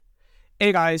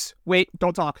Hey guys, wait,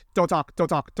 don't talk. I want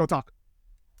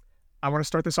to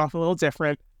start this off a little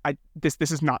different. This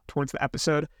is not towards the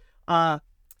episode.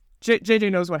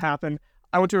 JJ knows what happened.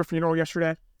 I went to a funeral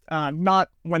yesterday, not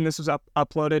when this was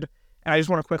uploaded, and I just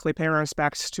want to quickly pay my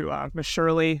respects to Miss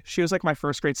Shirley. She was like my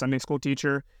first grade Sunday school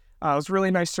teacher. It was a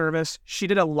really nice service. She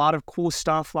did a lot of cool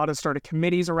stuff, a lot of started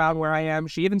committees around where I am.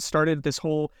 She even started this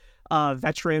whole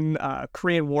veteran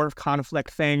Korean War of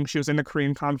conflict thing. She was in the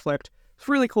Korean conflict. It's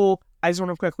really cool. I just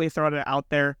want to quickly throw it out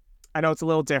there. I know it's a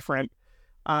little different,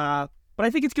 but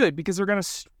I think it's good because we're gonna.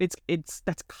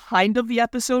 That's kind of the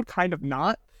episode, kind of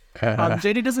not.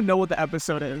 JD doesn't know what the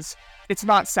episode is. It's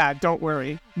not sad. Don't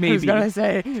worry. Maybe. I was gonna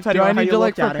say, do I need to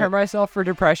like prepare myself for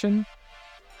depression?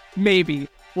 Maybe.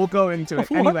 We'll go into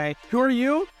it. Anyway, who are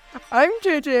you? I'm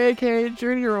JJ, aka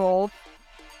Junior Wolf.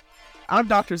 I'm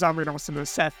Dr. Zombie Nelson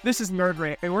Seth. This is Nerd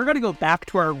Rant, and we're gonna go back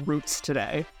to our roots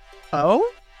today. Oh?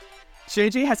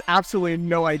 JJ has absolutely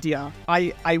no idea.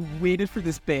 I waited for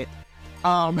this bit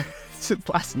since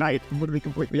last night, I'm gonna be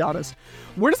completely honest.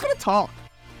 We're just gonna talk.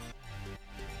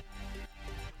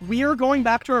 We are going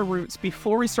back to our roots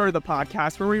before we started the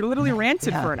podcast, where we literally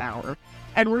ranted for an hour,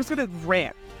 and we're just gonna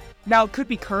rant. Now, it could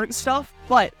be current stuff,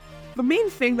 but the main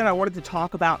thing that I wanted to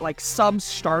talk about, like some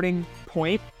starting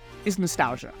point, is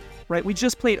nostalgia, right? We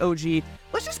just played OG.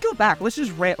 Let's just go back. Let's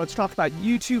just rant. Let's talk about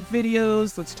YouTube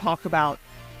videos. Let's talk about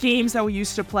games that we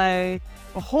used to play,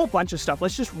 a whole bunch of stuff.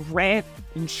 Let's just rant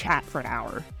and chat for an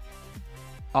hour.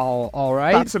 All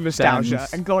right. About some nostalgia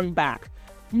and going back.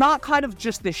 Not kind of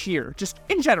just this year, just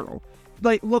in general.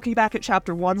 Like looking back at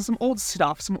Chapter 1, some old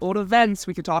stuff, some old events.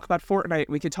 We could talk about Fortnite.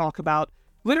 We could talk about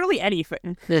literally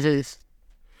anything. We're just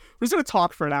going to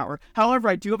talk for an hour. However,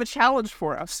 I do have a challenge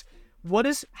for us.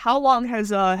 How long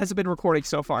has it been recording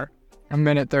so far? A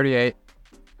minute 38.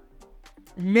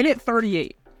 Minute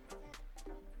 38.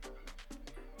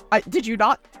 Did you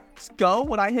not go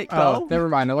when I hit go? Oh, never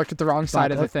mind. I looked at the wrong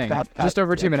side of the thing. Just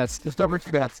over 2 minutes. Just over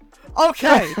 2 minutes.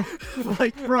 Okay.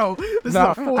 Like, bro, this is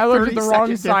a full I looked at the wrong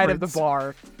difference. side of the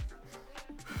bar.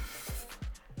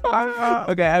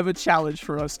 Okay, I have a challenge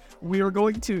for us. We are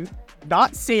going to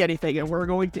not say anything, and we're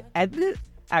going to end it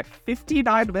at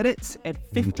 59 minutes and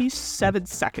 57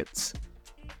 seconds.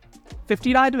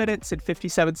 59 minutes and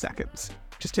 57 seconds.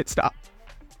 Just hit stop.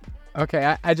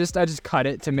 Okay, I just cut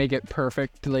it to make it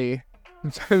perfectly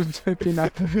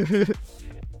 59.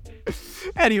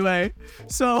 Anyway,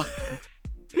 so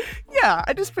yeah,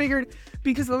 I just figured,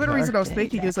 because the other reason I was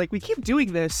thinking is like we keep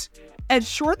doing this, and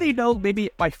sure they know maybe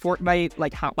my Fortnite,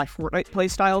 like how my Fortnite play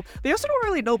style, they also don't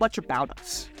really know much about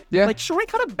us. Yeah. Like sure we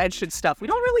kind of mentioned stuff we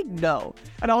don't really know,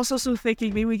 and I was also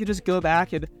thinking maybe we could just go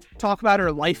back and talk about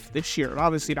our life this year.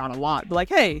 Obviously not a lot, but like,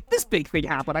 hey, this big thing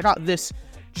happened. I got this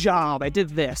job. I did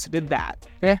this. I did that.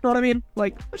 Yeah. You know what I mean?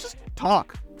 Like, let's just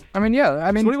talk. I mean, yeah.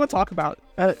 I mean, So what do you want to talk about?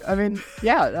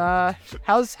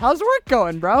 How's work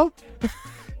going, bro?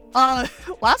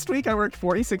 Last week I worked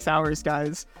 46 hours,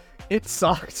 guys. It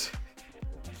sucked.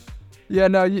 Yeah,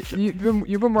 no, you've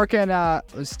been working. It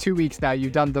was 2 weeks now.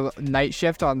 You've done the night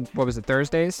shift on, what was it,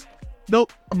 Thursdays?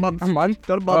 Nope, a month. A month?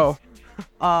 Done a month.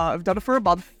 I've done it for a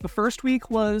month. The first week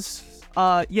was,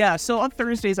 so on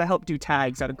Thursdays I help do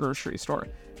tags at a grocery store,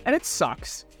 and it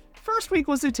sucks. First week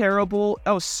wasn't terrible.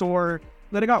 I was sore.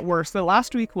 Then it got worse. The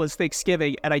last week was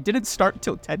Thanksgiving, and I didn't start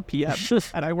until 10 p.m.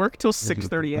 and I worked till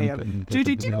 6:30 a.m.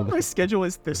 JJ, do you know what my schedule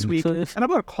is this week? And I'm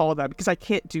gonna call them because I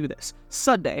can't do this.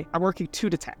 Sunday, I'm working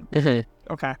 2 to 10.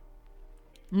 Okay.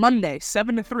 Monday,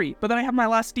 7 to 3. But then I have my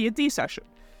last D&D session,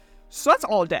 so that's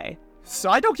all day. So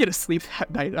I don't get to sleep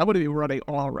that night. I'm gonna be running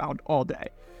all around all day.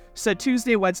 So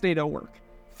Tuesday, Wednesday, no work.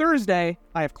 Thursday,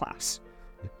 I have class,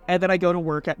 and then I go to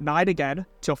work at 9 again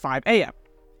till 5 a.m.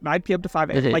 9 p.m. to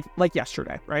 5 a.m. like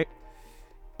yesterday, right?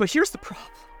 But here's the problem.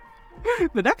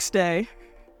 The next day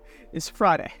is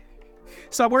Friday.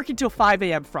 So I'm working till 5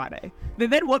 a.m. Friday. They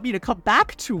then want me to come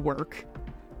back to work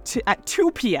at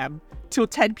 2 p.m. till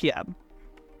 10 p.m.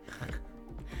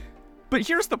 But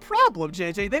here's the problem,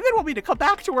 JJ. They then want me to come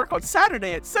back to work on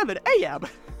Saturday at 7 a.m.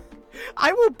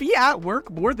 I will be at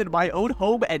work more than my own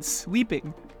home and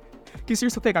sleeping. Because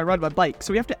here's the thing, I ride my bike,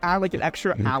 so we have to add like an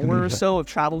extra hour or so of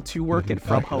travel to work and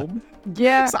from home.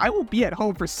 Yeah. So I will be at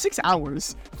home for 6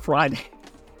 hours Friday.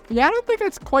 Yeah, I don't think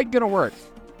that's quite gonna work.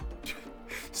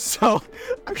 So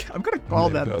I'm gonna call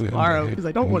them tomorrow because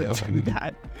I don't want to do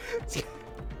that.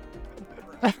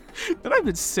 Then I've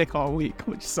been sick all week,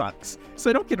 which sucks. So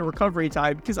I don't get a recovery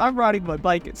time because I'm riding my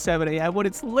bike at 7 a.m. when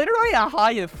it's literally a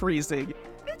high of freezing.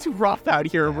 It's rough out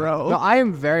here, bro. No, I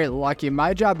am very lucky.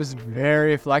 My job is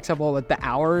very flexible with the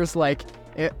hours. Like,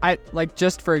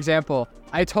 just for example,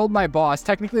 I told my boss,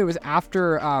 technically it was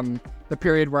after the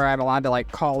period where I'm allowed to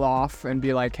like call off and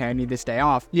be like, hey, I need this day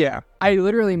off. Yeah. I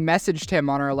literally messaged him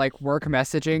on our like work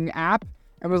messaging app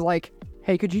and was like,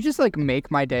 hey, could you just like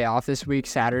make my day off this week,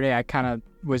 Saturday? I kind of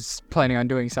was planning on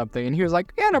doing something. And he was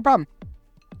like, yeah, no problem.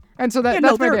 And so that's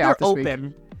my day off this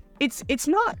week. It's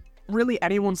not really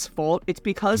anyone's fault. It's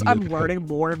because I'm learning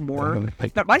more and more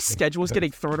that my schedule is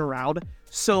getting thrown around.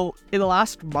 So in the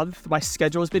last month, my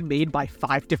schedule has been made by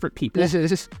 5 different people.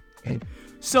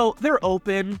 So they're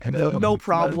open, no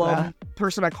problem.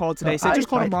 Person I called today said, just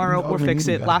call tomorrow or fix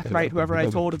it. Last night, whoever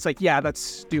I told, it's like, yeah, that's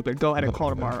stupid. Go ahead and call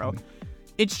tomorrow.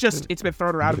 It's been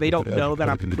thrown around, and they don't know that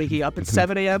I'm waking up at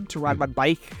 7 a.m. to ride my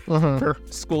bike for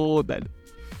school, and then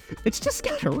it's just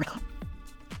kind of rough.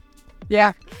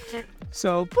 Yeah.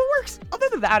 So, but works. Other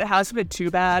than that, it hasn't been too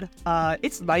bad.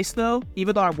 It's nice, though,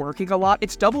 even though I'm working a lot.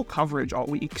 It's double coverage all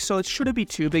week, so it shouldn't be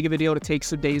too big of a deal to take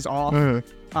some days off.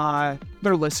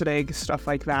 They're listening, stuff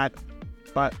like that.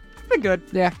 But it's been good.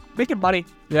 Yeah. Making money.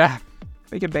 Yeah.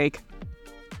 Making bake.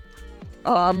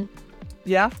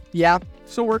 Yeah. Yeah.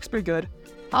 So work's been good.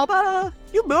 How about,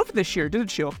 you moved this year,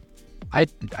 didn't you? I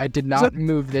did not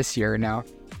move this year, no.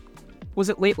 Was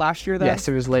it late last year, then? Yes,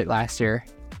 it was late last year.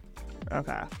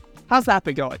 Okay. How's that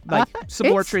been going? Like, some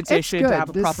more transition to have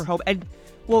a proper home. And,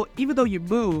 well, even though you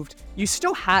moved, you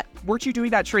still weren't you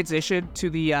doing that transition to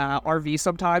the RV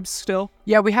sometimes still?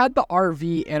 Yeah, we had the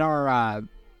RV in our,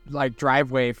 like,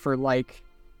 driveway for, like,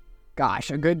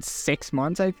 gosh, a good 6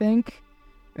 months, I think,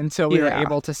 until we were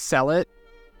able to sell it.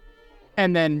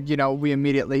 And then, you know, we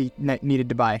immediately needed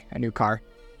to buy a new car.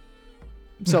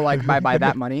 So, like, bye-bye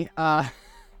that money.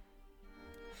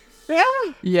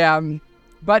 Yeah.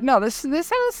 But no, this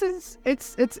house is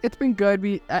it's been good.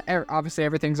 We obviously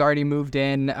everything's already moved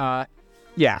in.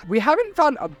 Yeah. We haven't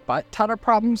found a butt ton of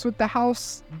problems with the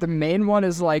house. The main one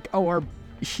is like, our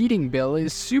heating bill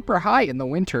is super high in the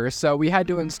winter, so we had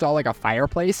to install like a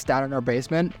fireplace down in our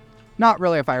basement. Not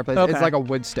really a fireplace. Okay. It's like a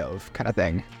wood stove kind of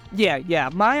thing. Yeah.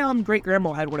 My great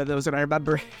grandma had one of those, and I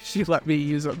remember she let me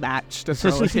use a match to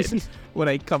throw it in when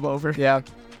I come over. Yeah.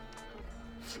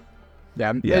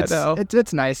 No.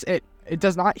 It's nice. It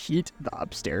does not heat the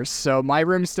upstairs, so my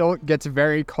room still gets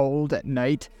very cold at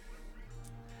night.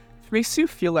 If it makes you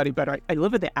feel any better, I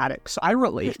live in the attic, so I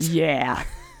relate. Yeah.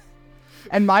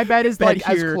 And my bed is like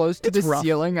as close to the rough.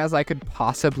 ceiling as I could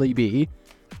possibly be.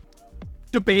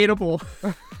 Debatable.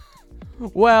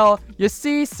 Well, you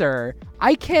see, sir,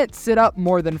 I can't sit up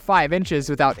more than 5 inches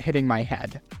without hitting my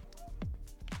head.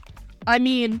 I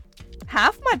mean,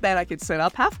 half my bed I could sit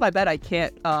up, half my bed I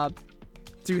can't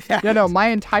do that. You know, my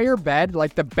entire bed,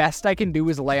 like the best I can do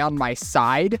is lay on my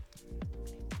side.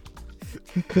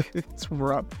 It's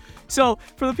rough. So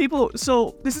for the people,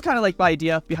 this is kind of like my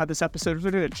idea behind this episode. We're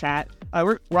doing a chat.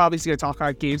 We're obviously gonna talk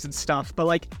about games and stuff, but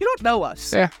like you don't know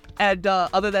us. Yeah. And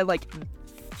other than like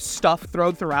stuff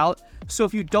thrown throughout, so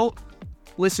if you don't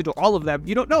listen to all of them,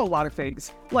 you don't know a lot of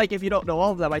things. Like if you don't know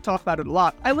all of them, I talk about it a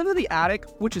lot. I live in the attic,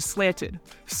 which is slanted,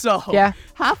 so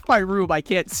half my room I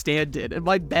can't stand in, and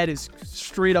my bed is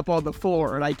straight up on the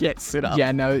floor, and I can't sit up.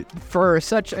 Yeah, no, for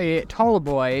such a tall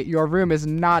boy, your room is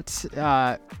not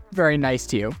very nice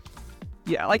to you.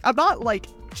 Yeah, like I'm not like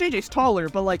JJ's taller,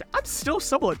 but like I'm still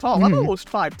somewhat tall. I'm almost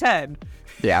 5'10".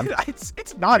 Yeah.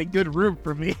 It's not a good room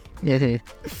for me. Yeah.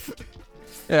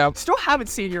 Still haven't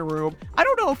seen your room. I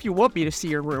don't know if you want me to see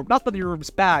your room. Not that your room's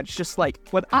bad. It's just like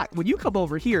when you come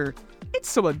over here, it's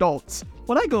some adults.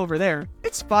 When I go over there,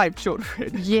 it's 5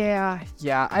 children. Yeah.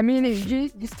 I mean,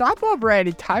 you stop over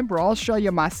any time, bro. I'll show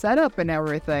you my setup and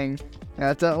everything.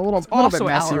 Yeah, it's a little bit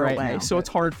messy right now. So it's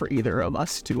hard for either of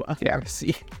us to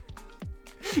see.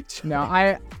 No,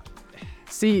 I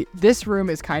see. This room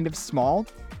is kind of small.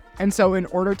 And so in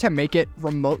order to make it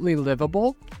remotely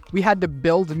livable, we had to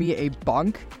build me a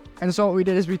bunk. And so what we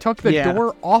did is we took the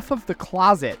door off of the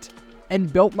closet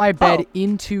and built my bed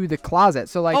into the closet.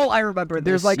 So like, I remember this.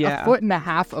 There's like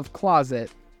 1.5 feet of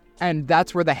closet, and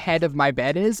that's where the head of my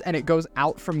bed is, and it goes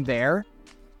out from there.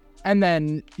 And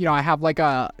then, you know, I have like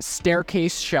a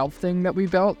staircase shelf thing that we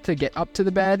built to get up to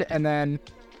the bed. And then,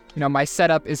 you know, my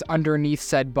setup is underneath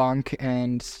said bunk,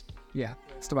 and yeah,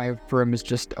 so my room is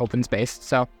just open space.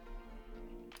 So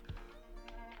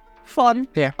fun.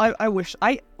 Yeah. I wish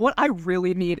what I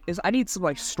really need is I need some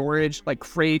like storage, like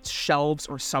crates, shelves,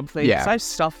 or something. Yeah. 'Cause I have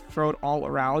stuff thrown all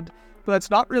around, but it's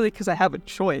not really because I have a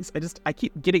choice. I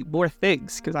keep getting more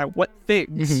things because I want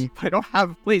things. But I don't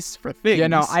have a place for things. Yeah,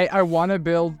 no, I want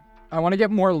to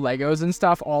get more Legos and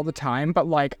stuff all the time, but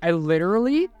like I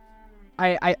literally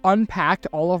I unpacked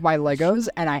all of my Legos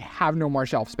and I have no more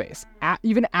shelf space.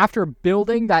 Even after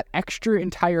building that extra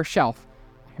entire shelf,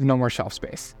 I have no more shelf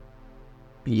space.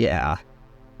 Yeah,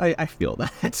 I feel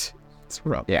that. It's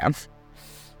rough. Yeah.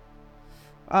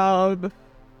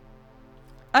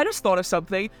 I just thought of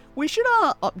something. We should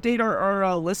update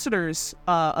our listeners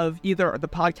of either the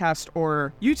podcast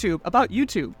or YouTube about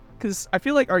YouTube, because I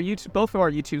feel like both of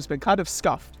our YouTube's been kind of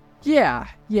scuffed. Yeah.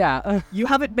 You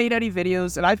haven't made any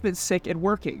videos, and I've been sick and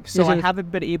working, so I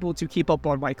haven't been able to keep up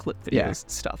on my clip videos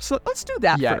and stuff. So let's do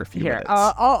that for a few minutes.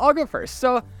 I'll go first.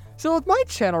 So with my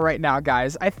channel right now,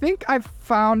 guys, I think I've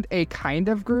found a kind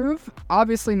of groove.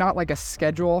 Obviously not like a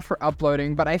schedule for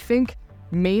uploading, but I think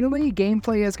mainly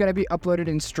gameplay is going to be uploaded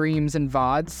in streams and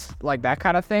VODs, like that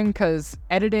kind of thing, because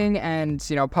editing and,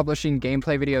 publishing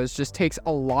gameplay videos just takes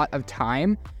a lot of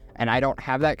time, and I don't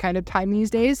have that kind of time these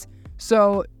days.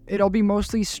 So it'll be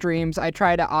mostly streams. I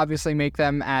try to obviously make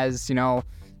them as,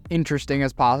 interesting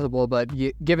as possible, but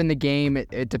given the game,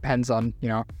 it depends on,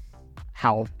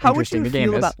 how interesting the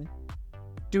game is. How would you feel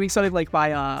about doing something like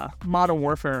my Modern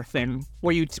Warfare thing,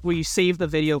 where you save the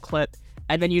video clip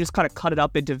and then you just kind of cut it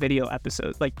up into video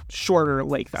episodes, like shorter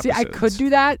length episodes? See, I could do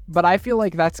that, but I feel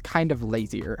like that's kind of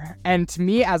lazier. And to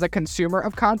me, as a consumer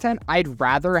of content, I'd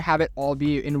rather have it all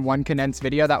be in one condensed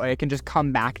video. That way I can just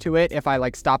come back to it if I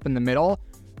like stop in the middle,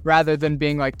 rather than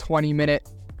being like 20-minute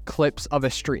clips of a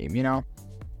stream,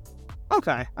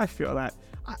 Okay, I feel that.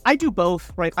 I do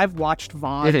both, right? I've watched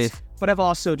VODs, but I've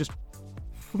also just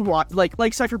watched,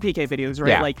 like Cypher PK videos, right?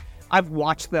 Yeah. Like, I've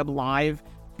watched them live,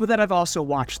 but then I've also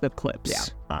watched the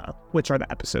clips, which are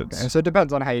the episodes. Okay, so it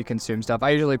depends on how you consume stuff. I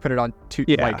usually put it on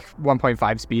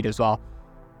 1.5 speed as well.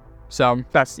 So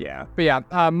that's But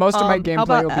yeah, most of my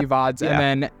gameplay will be VODs, and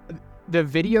then the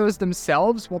videos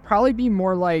themselves will probably be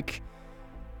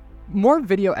more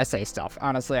video essay stuff,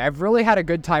 honestly. I've really had a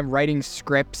good time writing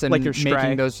scripts and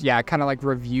making those, kind of like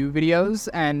review videos,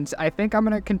 and I think I'm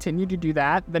going to continue to do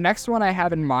that. The next one I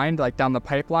have in mind, like down the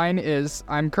pipeline, is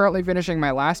I'm currently finishing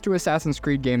my last 2 Assassin's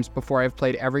Creed games before I've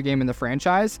played every game in the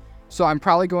franchise, so I'm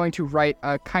probably going to write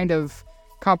a kind of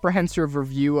comprehensive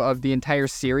review of the entire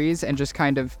series and just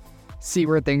kind of see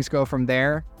where things go from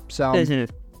there. So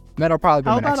that'll probably be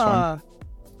my next one.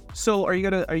 So are you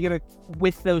gonna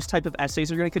with those type of essays,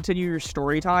 are you gonna continue your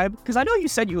story time? Because I know you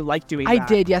said you like doing that. I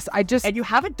did, yes. And you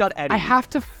haven't done any. I have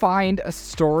to find a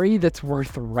story that's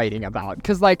worth writing about.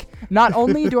 Because not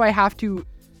only do I have to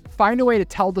find a way to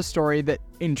tell the story that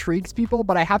intrigues people,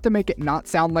 but I have to make it not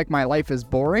sound like my life is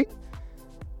boring.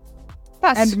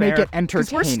 That's fair. Make it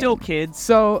entertaining. We're still kids,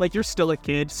 so you're still a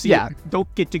kid, so you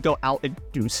don't get to go out and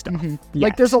do stuff.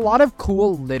 There's a lot of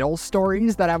cool little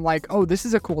stories that I'm like, oh, this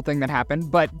is a cool thing that happened,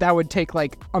 but that would take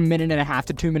like 1.5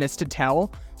 to 2 minutes to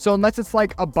tell. So unless it's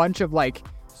like a bunch of like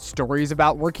stories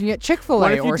about working at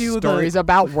Chick-fil-A or stories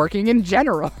about working in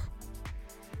general.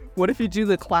 What if you do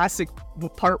the classic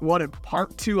part 1 and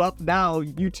part 2 up now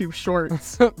YouTube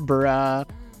shorts? Bruh,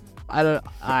 I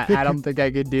don't think I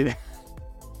could do that.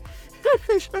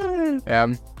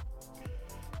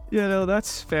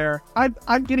 That's fair.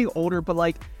 I'm getting older, but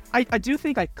I do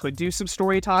think I could do some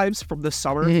story times from the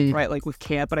summer, right? Like with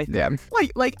camp, but I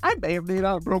may or may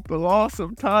not have broke the law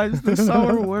sometimes this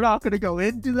summer. We're not gonna go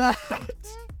into that.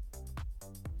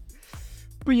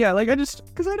 But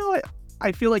because I know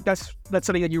I feel like that's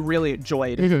something that you really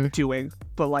enjoyed doing,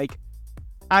 but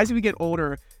as we get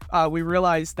older, we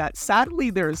realize that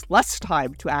sadly there's less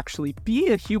time to actually be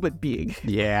a human being.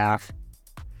 Yeah.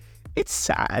 It's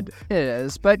sad. It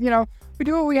is, but we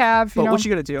do what we have. But what you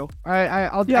gonna do? I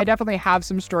definitely have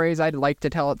some stories I'd like to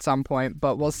tell at some point,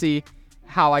 but we'll see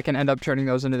how I can end up turning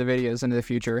those into the videos into the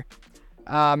future.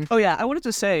 I wanted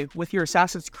to say, with your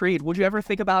Assassin's Creed, would you ever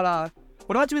think about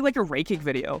what about doing a ranking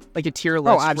video, like a tier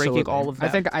list, ranking all of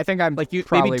them? I think I'm you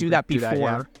probably maybe do that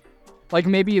before.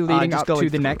 Maybe leading up to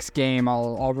the next game,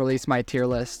 I'll release my tier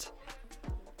list.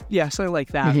 Yeah, something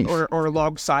like that, or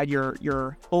alongside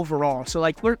your overall. So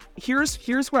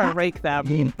here's where I rank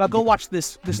them. Now go watch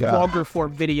this longer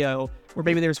form video where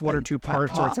maybe there's 1 or 2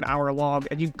 parts, or it's an hour long,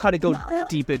 and you kind of go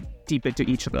deep into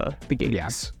each of the games. Yeah,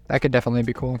 that could definitely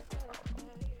be cool.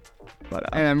 But,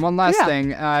 and then one last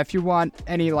thing, if you want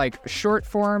any short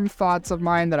form thoughts of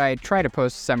mine that I try to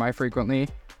post semi-frequently,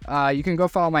 you can go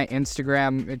follow my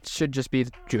Instagram. It should just be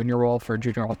Junior Wolf or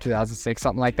Junior Wolf 2006,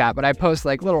 something like that. But I post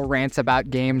little rants about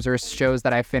games or shows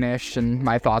that I finish and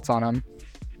my thoughts on them.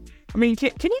 I mean,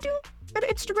 can you do an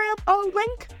Instagram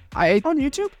link on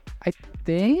YouTube? I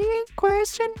think,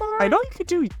 question mark? I know you could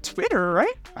do Twitter,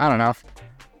 right? I don't know.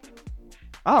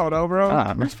 I don't know, bro.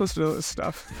 I'm supposed to know this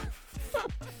stuff.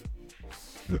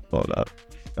 Hold up.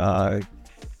 No,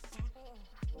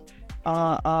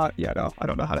 I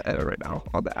don't know how to edit right now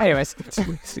on that. Anyways.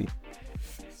 See.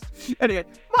 Anyway,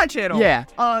 my channel.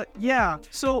 Yeah.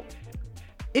 So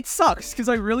it sucks because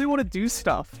I really want to do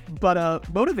stuff, but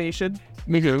motivation,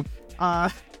 Me too.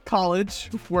 college,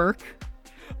 work.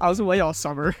 I was away all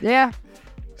summer. Yeah.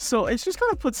 So it's just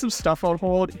kind of put some stuff on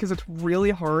hold because it's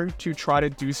really hard to try to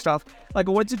do stuff. Like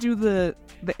I wanted to do the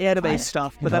anime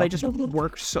stuff, but then I just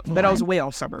worked. So then I was away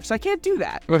all summer, so I can't do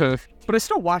that. But I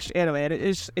still watched anime, and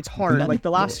it's hard. Like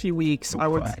the last few weeks, I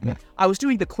was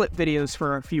doing the clip videos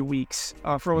for a few weeks,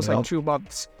 for almost like 2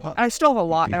 months, and I still have a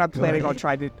lot, and I'm planning on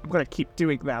I'm gonna keep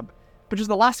doing them. But just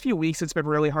the last few weeks, it's been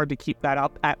really hard to keep that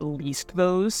up. At least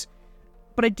those.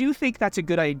 But I do think that's a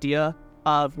good idea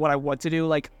of what I want to do,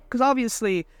 like, because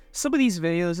obviously some of these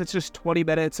videos, it's just 20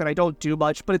 minutes and I don't do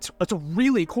much, but it's a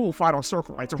really cool final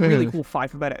circle, right? It's a really cool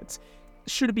 5 minutes.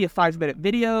 Should it be a 5-minute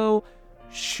video?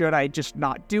 Should I just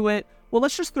not do it? Well,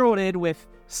 let's just throw it in with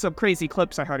some crazy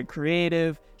clips I heard in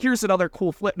creative. Here's another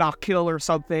cool flip knock kill or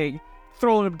something.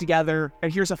 Throw them together,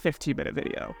 and here's a 15-minute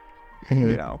video.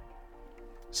 You know?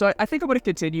 So I think I'm going to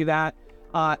continue that.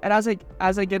 And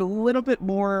as I get a little bit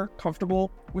more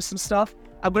comfortable with some stuff,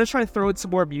 I'm going to try to throw in some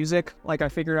more music. Like, I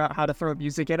figured out how to throw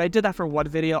music in. I did that for one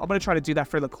video. I'm going to try to do that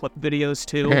for the clip videos,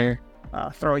 too.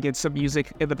 Throwing in some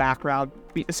music in the background.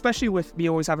 Especially with me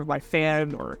always having my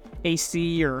fan or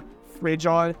AC or fridge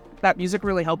on. That music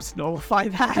really helps nullify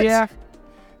that. Yeah.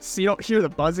 So you don't hear the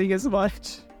buzzing as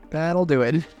much. That'll do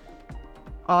it.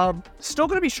 Still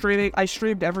going to be streaming. I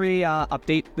streamed every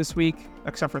update this week,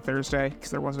 except for Thursday, because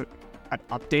there wasn't an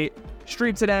update.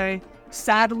 Streamed today.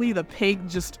 Sadly, the ping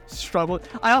just struggled.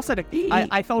 I also had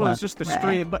I thought it was just the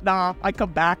stream, but nah, I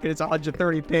come back and it's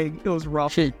 130 ping. It was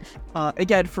rough.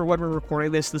 Again, for when we're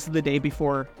recording this is the day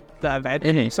before the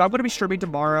event. So I'm going to be streaming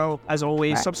tomorrow, as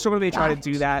always. So I'm still going to be trying to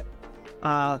do that.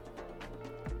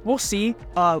 We'll see.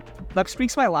 Next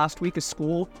week's my last week of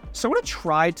school, so I'm going to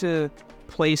try to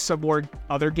play some more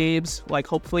other games. Like,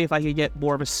 hopefully, if I can get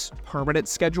more of a permanent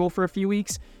schedule for a few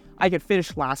weeks, I can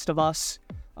finish Last of Us.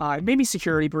 Maybe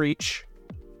Security Breach.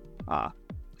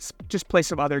 Just play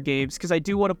some other games, because I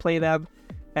do want to play them,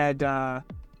 and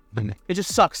it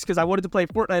just sucks, because I wanted to play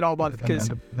Fortnite all month, because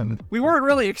we weren't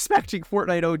really expecting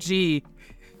Fortnite OG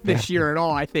this year at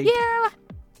all, I think. Yeah.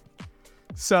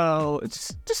 So,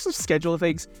 it's just a schedule of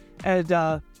things, and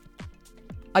I'm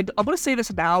going to say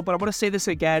this now, but I'm going to say this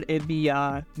again in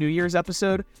the New Year's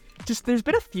episode. Just, there's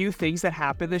been a few things that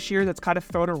happened this year that's kind of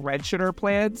thrown a wrench in our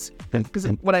plans. Because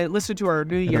when I listened to our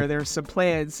New Year, there's some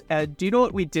plans. And do you know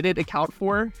what we didn't account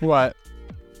for? What?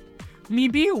 Me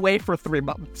being away for 3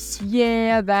 months.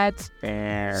 Yeah, that's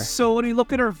fair. So when we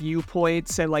look at our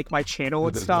viewpoints and like my channel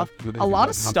and stuff, a lot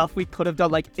of stuff we could have done,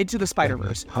 like Into the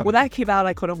Spider-Verse. When that came out,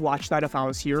 I could have watched that if I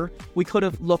was here. We could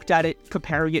have looked at it,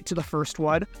 comparing it to the first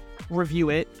one, review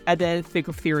it, and then think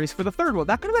of theories for the third one.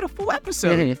 That could have been a full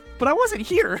episode, but I wasn't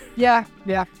here. Yeah.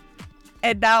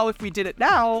 And now, if we did it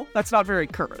now, that's not very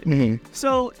current.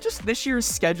 So just this year's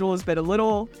schedule has been a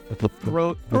little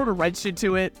thrown a wrench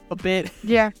into it a bit.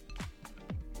 Yeah.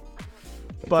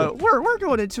 But we're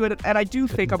going into it, and I do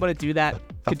think I'm going to do that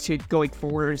going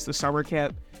forward as the summer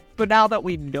camp. But now that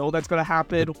we know that's going to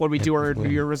happen when we do our New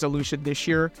Year resolution this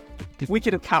year, we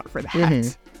can account for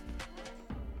that.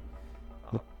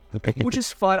 Which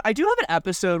is fun. I do have an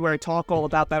episode where I talk all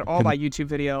about that on my YouTube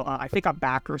video. I think I'm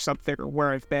back or something, or where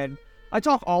I've been. I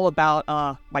talk all about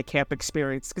my camp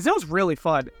experience, because it was really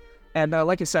fun. And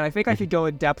like I said, I think I could go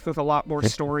in depth with a lot more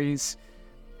stories.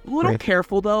 A little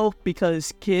careful, though,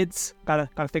 because kids gotta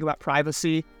think about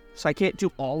privacy. So I can't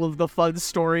do all of the fun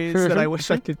stories that I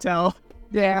wish I could tell.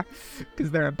 Yeah.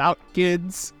 Because they're about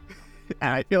kids.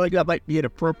 And I feel like that might be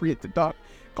inappropriate to talk.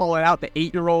 Calling out the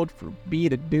 8-year-old for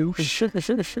being a douche.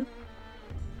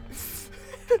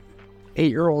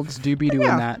 8-year-olds do be doing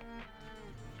that.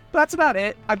 But that's about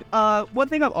it. One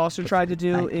thing I've also tried to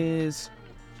do is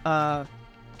I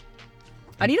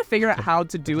need to figure out how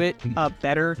to do it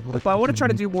better. But I want to try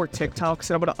to do more TikToks,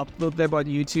 and I'm going to upload them on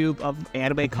YouTube of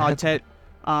anime content.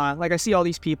 Like, I see all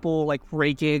these people like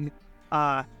ranking,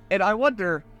 and I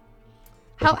wonder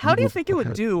how do you think it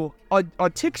would do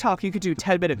on TikTok? You could do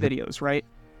 10-minute videos, right?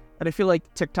 And I feel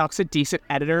like TikTok's a decent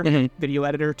editor, video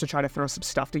editor, to try to throw some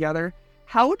stuff together.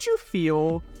 How would you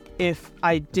feel if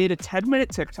I did a 10-minute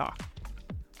TikTok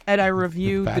and I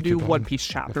reviewed the new One Piece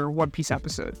chapter, One Piece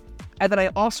episode, and then I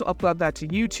also upload that to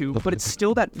YouTube, but it's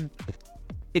still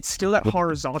that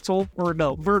horizontal, or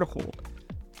no, vertical,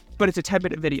 but it's a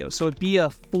 10-minute video, so it'd be a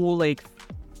full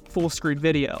screen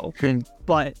video,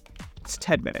 but it's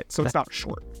 10 minutes, so it's not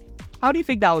short. How do you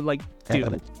think that would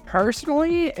do?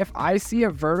 Personally, if I see a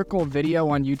vertical video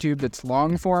on YouTube that's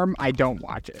long form, I don't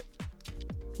watch it.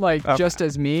 Just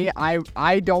as me,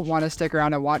 I don't want to stick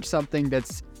around and watch something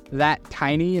that's that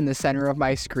tiny in the center of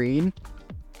my screen.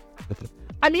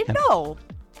 I mean, no.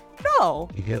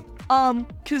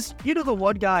 Because you know the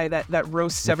one guy that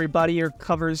roasts everybody or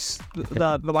covers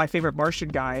the My Favorite Martian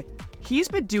guy, he's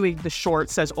been doing the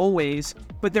shorts as always,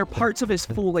 but they're parts of his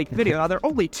full-length video. Now, they're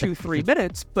only 2-3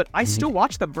 minutes, but I still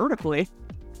watch them vertically.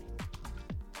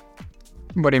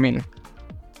 What do you mean?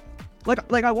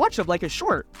 Like I watch them like a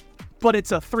short, but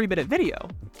it's a 3-minute video.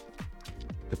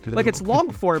 Like, it's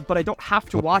long form, but I don't have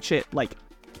to watch it, like,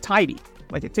 tiny.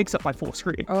 Like, it takes up my full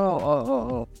screen.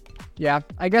 Oh. Yeah,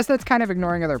 I guess that's kind of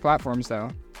ignoring other platforms, though.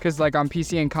 Because, like, on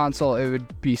PC and console, it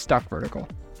would be stuck vertical.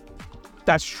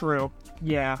 That's true.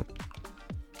 Yeah.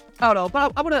 I don't know,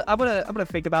 but I'm gonna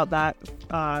think about that.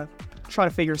 Try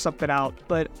to figure something out.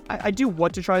 But I do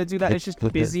want to try to do that. It's just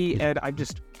busy, and I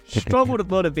just struggle with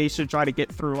motivation trying to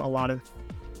get through a lot of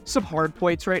some hard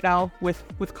points right now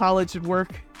with college and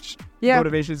work. Yeah.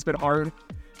 Motivation's been hard.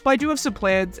 But I do have some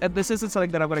plans, and this isn't something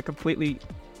that I'm going to completely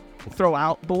throw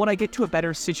out. But when I get to a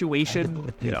better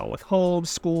situation, you know, with home,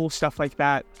 school, stuff like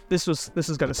that, this is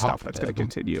going to stuff that's going to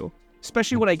continue.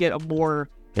 Especially when I get a more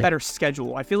better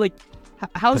schedule. I feel like,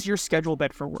 how's your schedule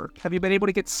been for work? Have you been able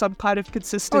to get some kind of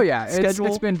consistent schedule?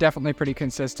 It's been definitely pretty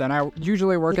consistent. I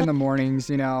usually work in the mornings,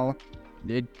 you know.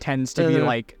 It tends to be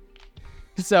like...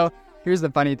 So... Here's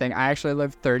the funny thing. I actually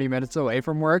live 30 minutes away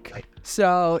from work.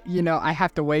 So, you know, I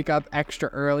have to wake up extra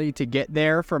early to get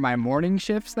there for my morning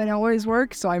shifts that I always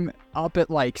work. So I'm up at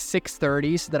like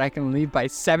 6:30 so that I can leave by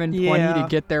 7:20 to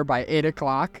get there by 8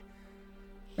 o'clock.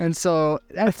 And so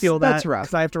that's rough.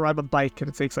 Because I have to ride my bike and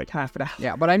it takes like half an hour.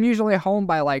 Yeah, but I'm usually home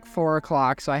by like 4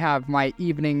 o'clock. So I have my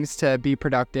evenings to be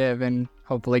productive and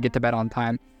hopefully get to bed on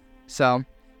time. So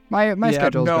my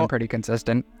schedule's been pretty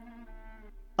consistent.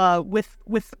 With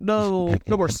no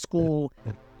more school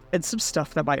and some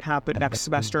stuff that might happen next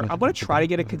semester, I'm going to try to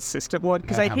get a consistent one,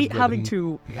 because I hate having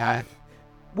to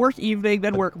work evening,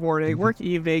 then work morning, work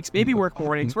evenings, maybe work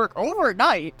mornings, work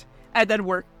overnight, and then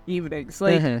work evenings.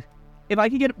 Like, if I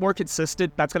can get more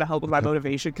consistent, that's going to help with my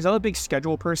motivation, because I'm a big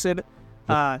schedule person.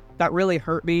 That really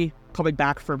hurt me coming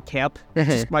back from camp.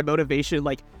 Just my motivation,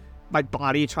 like, my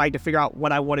body trying to figure out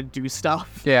when I want to do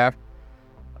stuff. Yeah.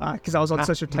 Because I was on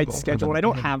such a tight schedule, and I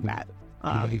don't have that.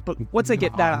 But once I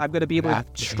get that, I'm going to be able to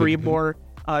stream more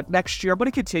next year. I'm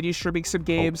going to continue streaming some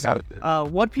games.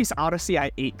 One Piece Odyssey I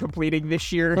ate completing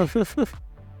this year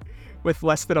with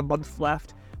less than a month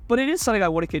left. But it is something I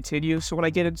want to continue, so when I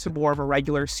get into more of a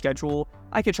regular schedule,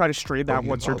 I can try to stream that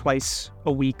once or twice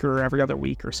a week or every other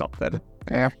week or something.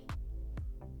 Yeah.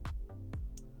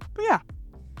 But yeah.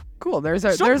 Cool, there's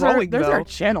our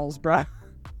channels, bruh.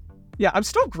 Yeah, I'm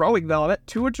still growing though. I'm at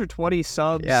 220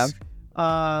 subs. Yeah.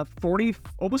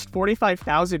 Almost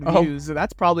 45,000 views, and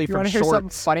that's probably from shorts. You want to hear something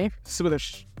funny?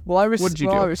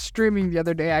 I was streaming the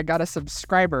other day, I got a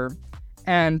subscriber,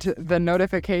 and the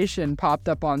notification popped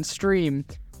up on stream,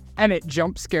 and it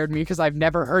jump scared me because I've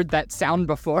never heard that sound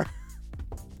before.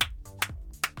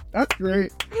 That's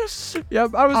great.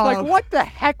 Yep, I was like, what the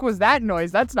heck was that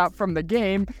noise? That's not from the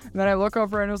game. And then I look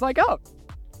over and it was like, oh,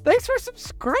 thanks for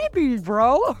subscribing,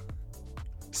 bro.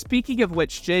 Speaking of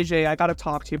which, JJ, I gotta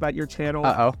talk to you about your channel.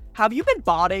 Uh-oh. Have you been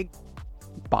botting?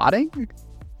 Botting?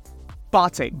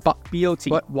 Botting. B-O-T.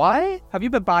 What? Why? Have you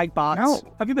been buying bots? No.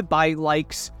 Have you been buying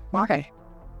likes? Why?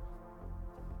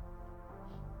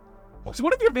 So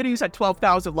one of your videos had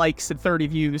 12,000 likes and 30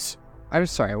 views. I'm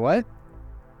sorry, what?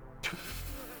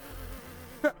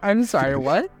 I'm sorry,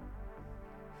 what?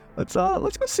 Let's go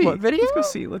see. What video? Let's go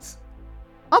see.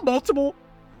 Multiple.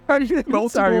 I'm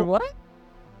sorry, what?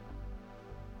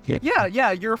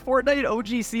 Yeah, your Fortnite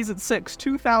OG Season 6,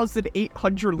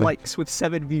 2,800 likes with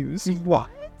 7 views. What?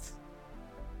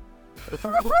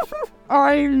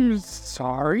 I'm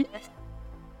sorry?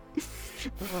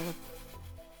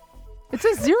 It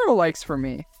says 0 likes for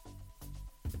me.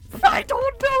 I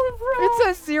don't know, bro. It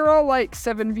says 0 likes,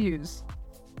 7 views.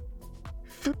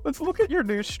 Let's look at your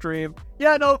new stream.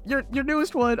 Yeah, no, your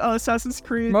newest one, Assassin's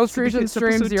Creed. Most recent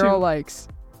stream, 0 likes.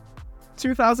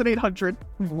 2,800.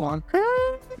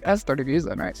 That's 30 views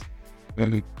then, right?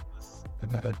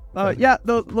 Yeah,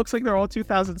 looks like they're all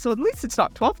 2,000. So at least it's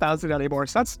not 12,000 anymore.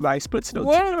 So that's nice, but still.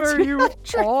 What are you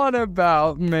on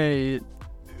about, mate?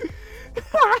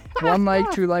 1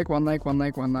 like, 2 like, 1 like, 1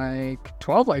 like, 1 like.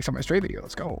 12 likes on my straight video.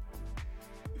 Let's go.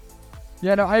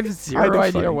 Yeah, no, I have zero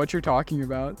idea what you're talking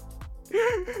about.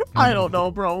 I don't know,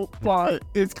 bro, but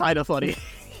it's kind of funny.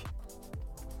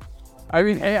 I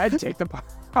mean, hey, I'd take the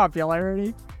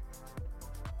popularity.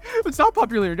 It's not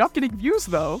popular. You're not getting views,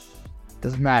 though.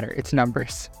 Doesn't matter. It's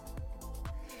numbers.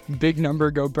 Big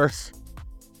number, go burst.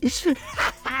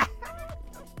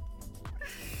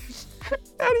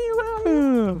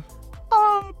 Anyway,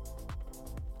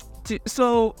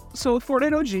 So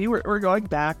Fortnite OG, we're going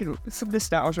back and some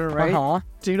nostalgia, right? Uh-huh.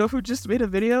 Do you know who just made a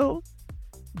video?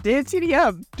 Dan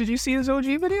TDM. Did you see his OG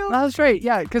video? That's right.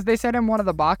 Yeah, because they sent him one of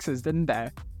the boxes, didn't they?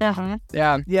 Uh-huh.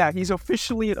 Yeah. Yeah, he's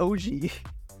officially an OG.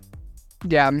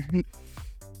 Yeah.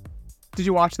 Did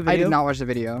you watch the video? I did not watch the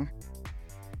video.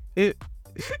 It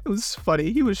was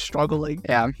funny. He was struggling.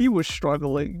 Yeah. He was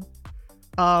struggling.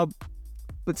 But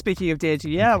speaking of Dan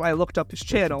TDM, I looked up his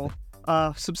channel.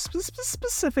 Some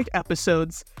specific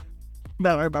episodes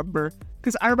that I remember.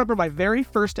 Because I remember my very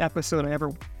first episode I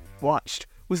ever watched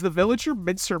was the Villager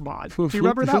Mincer mod. Do you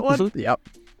remember that one? Yep.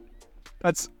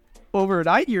 That's over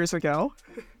 9 years ago.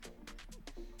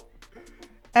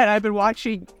 And I've been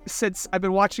watching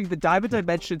the Diamond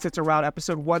Dimension since around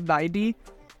episode 190,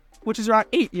 which is around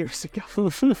 8 years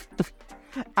ago.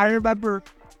 I remember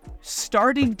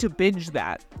starting to binge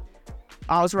that.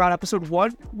 I was around episode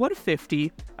 150,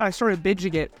 and I started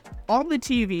binging it on the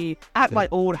TV at my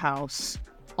old house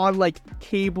on like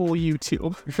cable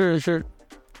YouTube. Sure.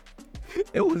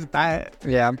 It was bad.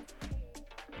 Yeah.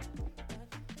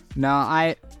 No,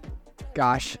 I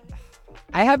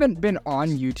haven't been on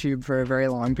YouTube for a very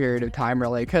long period of time,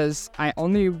 really, because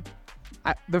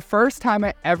the first time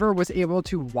I ever was able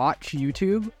to watch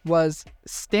YouTube was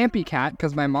Stampy Cat,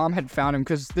 because my mom had found him,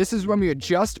 because this is when we had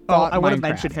just bought I would have Minecraft.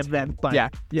 mentioned him then, but Yeah.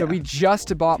 We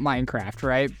just bought Minecraft,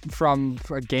 right, from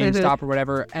GameStop or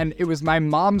whatever, and it was my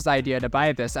mom's idea to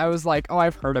buy this. I was like, oh,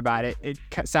 I've heard about it. It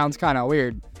sounds kind of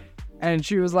weird. And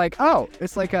she was like, oh,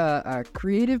 it's like a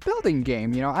creative building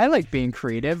game. You know, I like being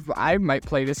creative. I might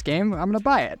play this game. I'm going to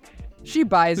buy it. She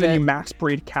buys then it. you mass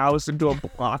breed cows into a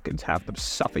block and have them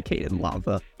suffocate in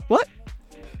lava. What?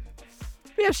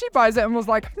 Yeah, she buys it and was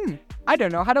like, I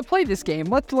don't know how to play this game.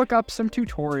 Let's look up some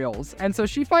tutorials. And so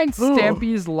she finds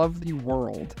Stampy's Lovely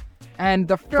World. And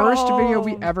the first video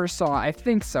we ever saw, I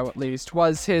think so at least,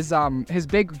 was his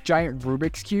big giant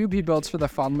Rubik's Cube he builds for the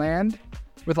Funland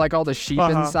with like all the sheep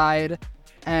inside.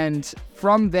 And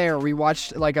from there, we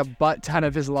watched like a butt ton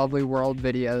of his Lovely World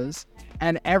videos.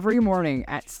 And every morning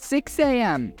at 6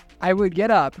 a.m., I would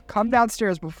get up, come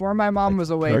downstairs before my mom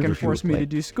was awake and force me to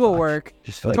do schoolwork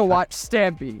to watch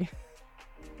Stampy.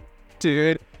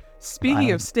 Dude,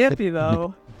 speaking of Stampy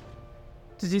though,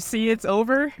 did you see it's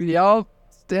over? Yup,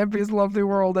 Stampy's Lovely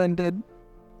World ended.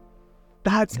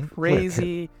 That's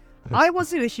crazy. I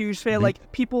wasn't a huge fan.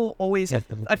 Like, people always...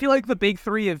 I feel like the big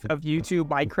three of YouTube,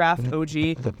 Minecraft,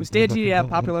 OG, was Dan TDM,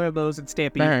 Popular MMOs, and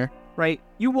Stampy, right?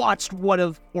 You watched one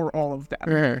of or all of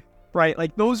them, right?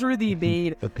 Like, those are the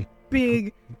main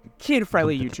big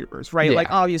kid-friendly YouTubers, right? Yeah.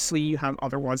 Like, obviously, you have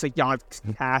other ones like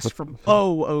Yogscast from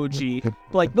OG,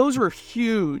 but, like, those were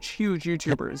huge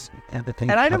YouTubers.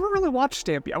 And I never really watched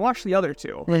Stampy. I watched the other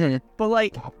two. But,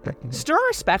 like, still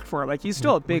respect for him. Like, he's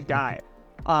still a big guy.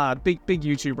 Big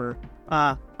YouTuber.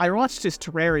 I watched his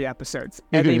Terraria episodes,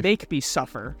 and they make me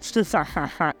suffer.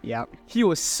 Yep. He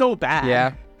was so bad.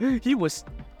 Yeah. He was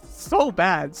so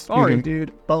bad. Sorry,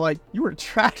 dude. But, like, you were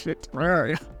trash at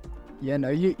Terraria. Yeah, no,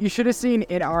 you should have seen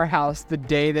in our house the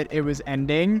day that it was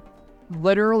ending.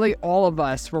 Literally all of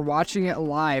us were watching it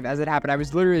live as it happened. I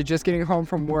was literally just getting home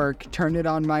from work, turned it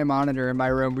on my monitor in my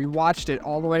room. We watched it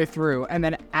all the way through. And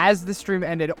then as the stream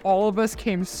ended, all of us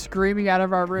came screaming out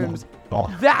of our rooms.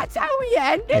 That's how we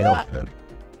ended it?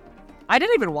 I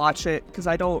didn't even watch it because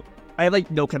I have,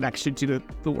 like, no connection to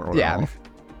the world at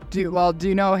all. Do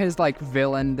you know his, like,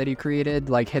 villain that he created,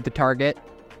 like, hit the target?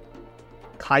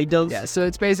 Kind of. Yeah, so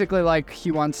it's basically like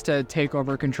he wants to take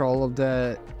over control of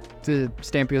the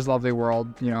Stampy's Lovely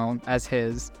World, you know, as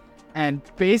his. And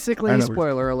basically,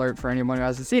 spoiler alert for anyone who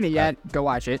hasn't seen it yet, go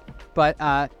watch it.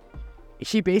 But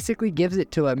she basically gives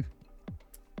it to him.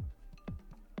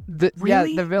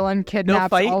 Really? The villain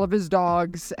kidnaps all of his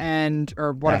dogs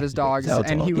or one of his dogs,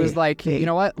 and he was like, you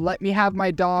know what, let me have my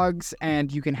dogs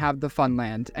and you can have the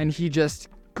Funland. And he just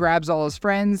grabs all his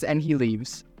friends and he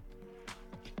leaves.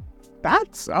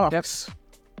 That sucks.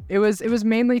 It was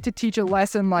mainly to teach a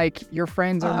lesson, like, your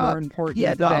friends are more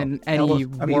important than any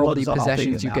worldly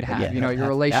possessions you could have. You know, your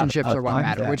relationships are what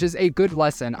matter, which is a good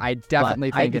lesson. I definitely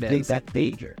think it is. That's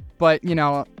major. But, you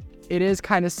know, it is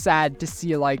kind of sad to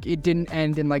see, like, it didn't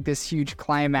end in, like, this huge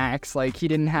climax. Like, he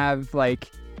didn't have, like,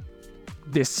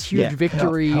 this huge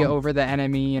victory over the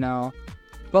enemy, you know.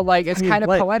 But, like, it's kind of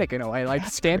poetic in a way. Like,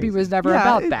 Stampy was never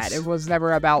about that. It was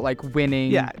never about, like,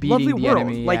 winning, beating Lovely the World.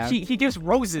 enemy. Like, he gives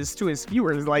roses to his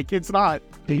viewers. Like, it's not...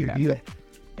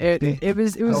 It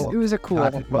was a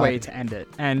cool way to end it.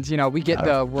 And, you know, we get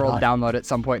the world download at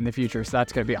some point in the future, so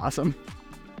that's going to be awesome.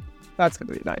 That's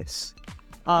going to be nice.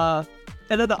 And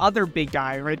then the other big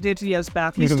guy, right? DTS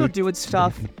back. He's still doing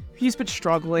stuff. he's been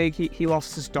struggling. He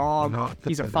lost his dog.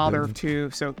 He's a father of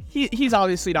 2, so he's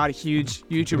obviously not a huge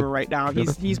YouTuber right now.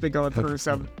 He's been going through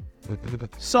some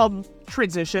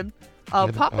transition.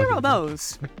 Popular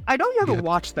MMOs. I know you haven't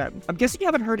watched them. I'm guessing you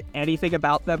haven't heard anything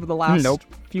about them in the last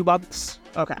few months.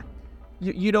 Okay,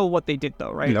 you know what they did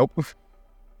though, right? Nope.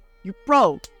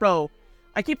 Bro.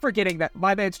 I keep forgetting that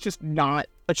my man's just not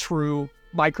a true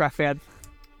Minecraft fan.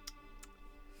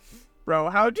 Bro,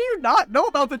 how do you not know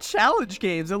about the challenge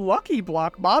games and Lucky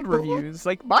Block mod reviews?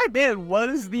 Like, my man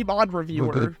was the mod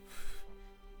reviewer.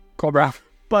 Cool, bro.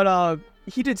 But,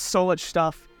 he did so much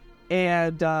stuff,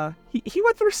 and, he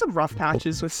went through some rough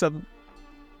patches with some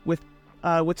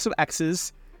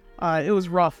X's. It was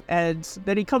rough, and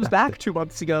then he comes back 2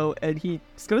 months ago, and he's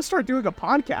gonna start doing a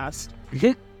podcast.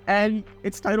 And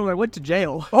it's titled I Went to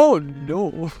Jail. Oh,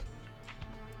 no.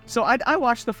 So I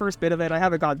watched the first bit of it. I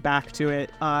haven't gone back to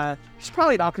it. He's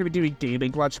probably not going to be doing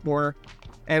gaming much more.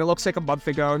 And it looks like a month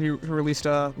ago, he released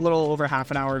a little over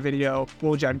half an hour video.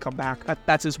 Will Jen come back?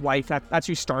 That's his wife. That's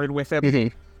who started with him.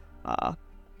 Mm-hmm.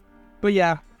 But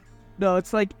yeah, no,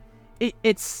 it's like,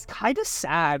 it's kind of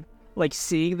sad, like,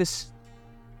 seeing this.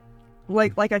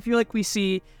 Like I feel like we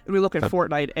see, and we look at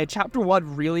Fortnite, and Chapter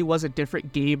 1 really was a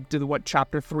different game to what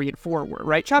Chapter 3 and 4 were,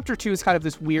 right? Chapter 2 is kind of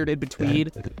this weird in-between.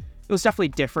 It was definitely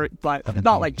different, but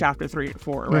not like Chapter 3 and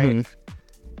 4, right? Mm-hmm.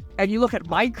 And you look at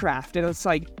Minecraft, and it's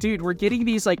like, dude, we're getting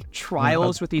these, like,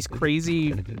 trials with these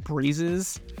crazy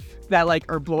breezes that,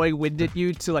 like, are blowing wind at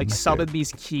you to, like, summon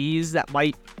these keys that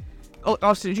might... Oh,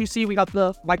 Austin, did you see we got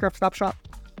the Minecraft snapshot?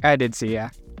 I did see,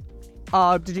 yeah.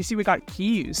 Did you see we got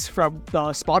keys from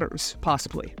the spotters,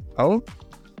 possibly? Oh?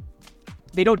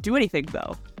 They don't do anything,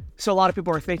 though. So a lot of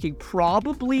people are thinking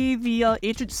probably the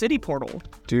Ancient City portal.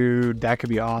 Dude, that could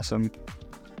be awesome.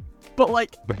 But,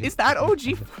 like, is that OG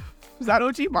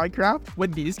Minecraft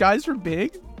when these guys were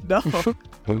big? No.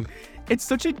 It's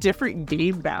such a different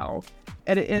game now.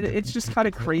 And it's just kind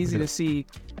of crazy to see.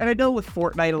 And I know with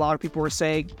Fortnite, a lot of people were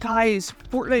saying, guys,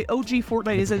 OG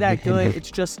Fortnite isn't that good.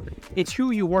 It's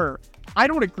who you were. I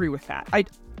don't agree with that.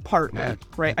 Partly,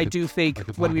 right? I do think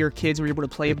when we were kids, we were able to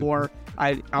play more.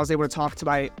 I was able to talk to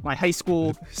my high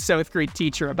school 7th grade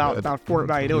teacher about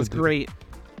Fortnite. It was great.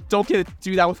 Don't get to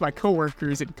do that with my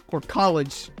coworkers or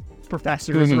college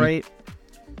professors, right?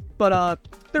 But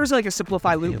there's like a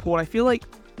simplified loophole. I feel like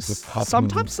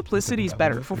sometimes simplicity is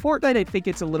better. For Fortnite, I think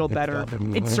it's a little better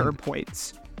in certain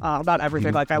points. Not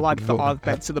everything. Like, I like the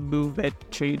augments and the movement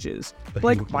changes. But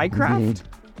like Minecraft,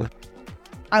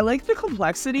 I like the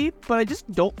complexity, but I just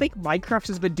don't think Minecraft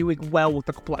has been doing well with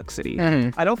the complexity.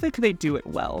 I don't think they do it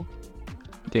well.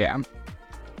 Yeah.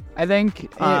 I think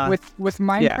with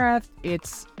Minecraft,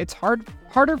 it's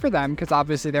harder for them because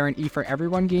obviously they're an E for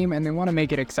everyone game, and they want to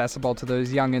make it accessible to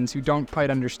those youngins who don't quite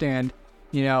understand,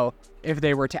 you know, if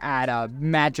they were to add a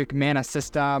magic mana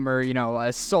system or, you know,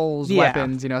 a souls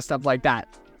weapons, you know, stuff like that.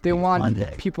 They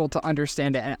want people to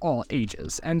understand it at all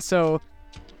ages. And so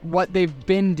what they've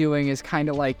been doing is kind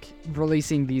of like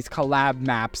releasing these collab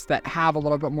maps that have a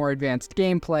little bit more advanced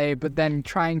gameplay, but then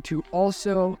trying to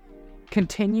also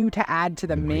continue to add to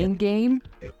the main game,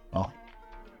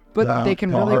 but they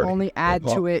can really only add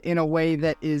to it in a way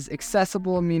that is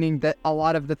accessible, meaning that a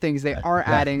lot of the things they are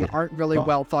adding aren't really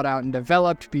well thought out and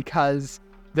developed because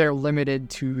they're limited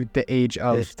to the age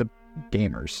of the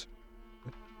gamers.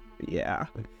 Yeah.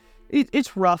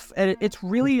 It's rough, and it's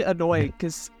really annoying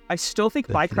because I still think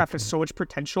Minecraft has so much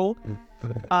potential.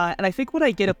 And I think when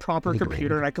I get a proper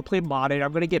computer and I can play modding,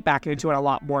 I'm going to get back into it a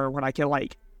lot more when I can,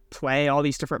 like, play all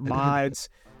these different mods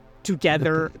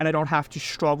together and I don't have to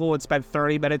struggle and spend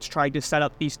 30 minutes trying to set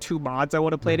up these 2 mods I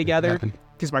want to play together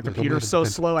because my computer's so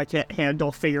slow I can't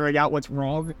handle figuring out what's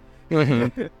wrong. So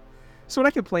when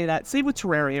I can play that, same with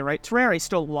Terraria, right? Terraria I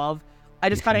still love. I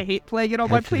just kind of hate playing it on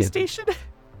my PlayStation.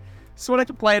 So when I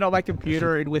can play it on my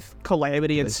computer and with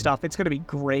Calamity and stuff, it's going to be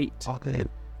great.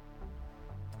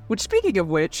 Which, speaking of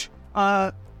which,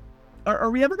 are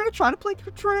we ever going to try to play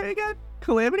Terraria again?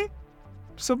 Calamity?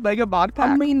 Some mega mod pack?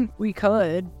 I mean, we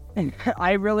could.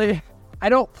 I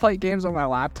don't play games on my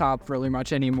laptop really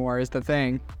much anymore is the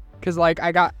thing. Because, like,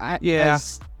 I don't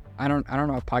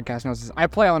know if podcast knows this. I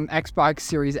play on Xbox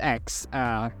Series X.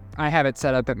 I have it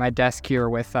set up at my desk here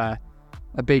with a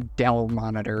big Dell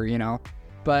monitor, you know.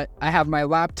 But I have my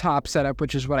laptop set up,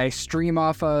 which is what I stream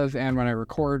off of and when I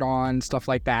record on, stuff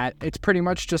like that. It's pretty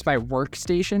much just my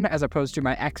workstation as opposed to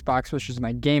my Xbox, which is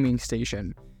my gaming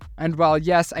station. And while,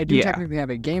 yes, I do technically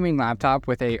have a gaming laptop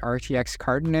with a RTX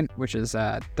card in it, which is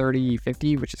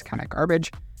 3050, which is kind of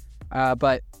garbage.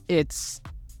 But it's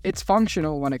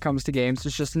functional when it comes to games.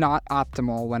 It's just not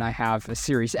optimal when I have a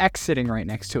Series X sitting right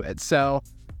next to it. So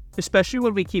especially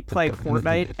when we keep playing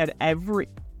Fortnite and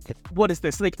what is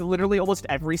this? Like literally almost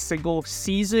every single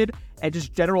season and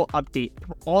just general update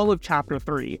for all of Chapter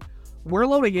 3. We're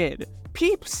loading in.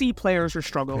 PC players are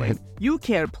struggling. You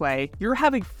can't play. You're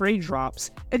having frame drops.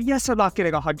 And yes, I'm not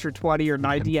getting 120 or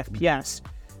 90 FPS.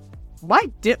 My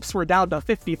dips were down to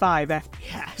 55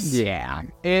 FPS. Yeah,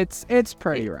 it's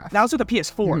pretty rough. That was with the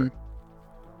PS4.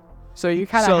 So you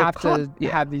kind of have to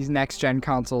have these next-gen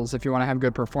consoles if you want to have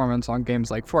good performance on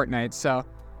games like Fortnite. So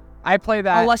I play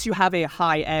that. Unless you have a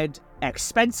high-end,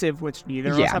 expensive, which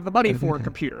neither of us have the money for,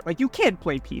 computer. Like, you can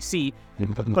play PC,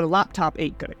 but a laptop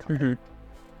ain't gonna come.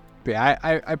 But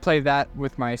yeah, I play that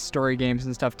with my story games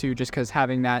and stuff too, just because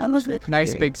having that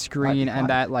nice big screen and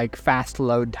that like fast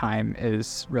load time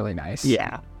is really nice.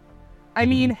 Yeah. I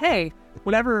mean, hey,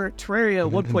 whenever Terraria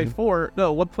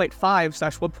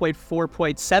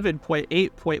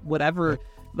 1.4/1.7.8 whatever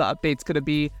the update's gonna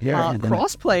be,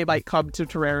 crossplay might come to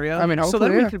Terraria. I mean, hopefully, so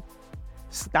then we could.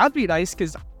 That'd be nice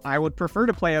because I would prefer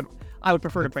to play on a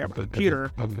computer,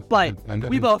 but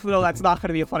we both know that's not going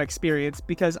to be a fun experience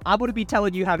because I'm going to be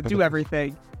telling you how to do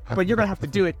everything, but you're going to have to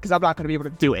do it because I'm not going to be able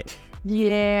to do it.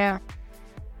 Yeah.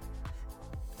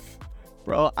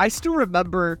 Bro, I still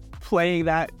remember playing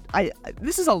that.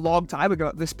 This is a long time ago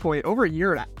at this point, over a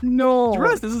year now. No. Do you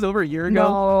realize this is over a year ago?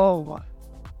 No.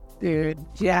 Dude.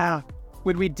 Yeah,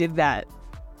 when we did that.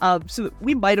 So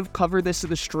we might have covered this in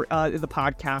the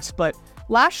podcast, but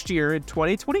last year in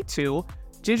 2022,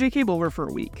 JJ came over for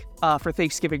a week for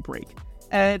Thanksgiving break.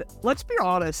 And let's be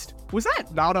honest, was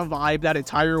that not a vibe that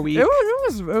entire week? It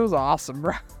was awesome,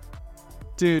 bro.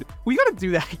 Dude, we gotta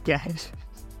do that again.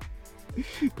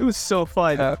 It was so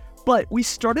fun. But we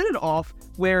started it off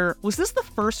where, was this the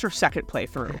first or second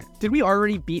playthrough? Did we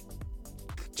already beat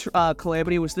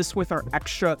Calamity? Was this with our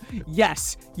extra?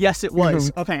 Yes, it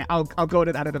was. Okay, I'll go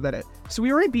to that in a minute. So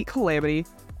we already beat Calamity.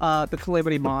 The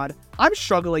Calamity mod. I'm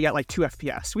struggling at like 2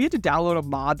 FPS. We had to download a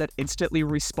mod that instantly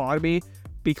respawned me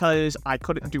because I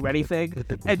couldn't do anything.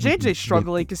 And JJ's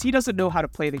struggling because he doesn't know how to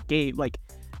play the game. Like,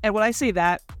 and when I say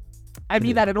that, I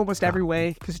mean that in almost every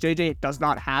way because JJ does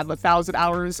not have 1,000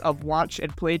 hours of watch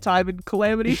and play time in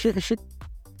Calamity.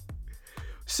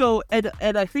 So, and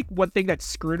I think one thing that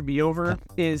screwed me over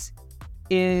is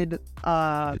this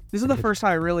is the first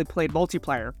time I really played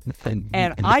multiplayer,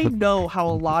 and I know how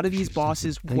a lot of these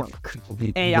bosses work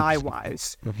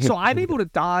AI-wise. So I'm able to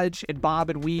dodge and bob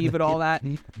and weave and all that,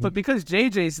 but because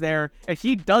JJ's there and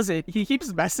he doesn't, he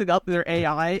keeps messing up their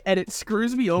AI, and it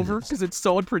screws me over because it's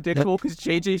so unpredictable because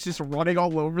JJ's just running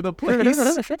all over the place.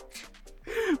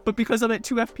 But because I'm at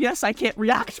 2 FPS, I can't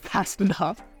react fast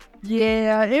enough.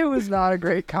 Yeah, it was not a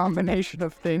great combination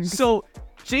of things. So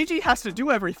JJ has to do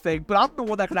everything, but I'm the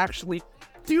one that can actually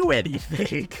do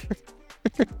anything.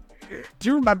 Do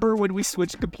you remember when we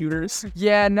switched computers?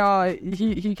 Yeah, no,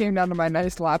 he came down to my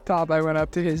nice laptop. I went up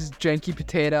to his janky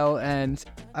potato, and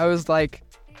I was like,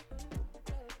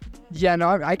 yeah, no,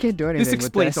 I can't do anything. This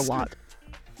explains with this. a lot.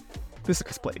 This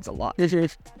explains a lot.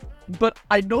 But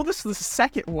I know this is the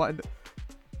second one,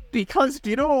 because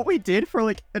do you know what we did for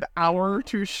like an hour or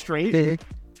two straight?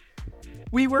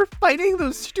 We were fighting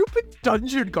those stupid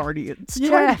dungeon guardians,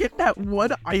 trying to get that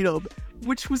one item,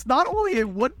 which was not only a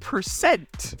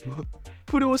 1%,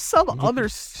 but it was some other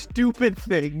stupid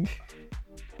thing.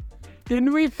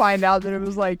 Didn't we find out that it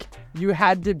was like you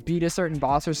had to beat a certain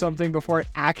boss or something before it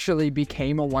actually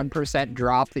became a 1%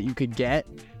 drop that you could get?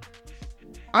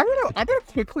 I'm gonna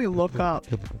quickly look up.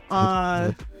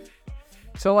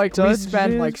 So like we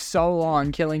spent like so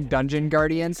long killing dungeon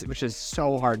guardians, which is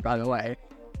so hard, by the way.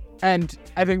 And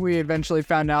I think we eventually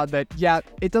found out that, yeah,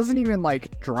 it doesn't even,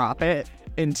 like, drop it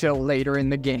until later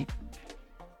in the game.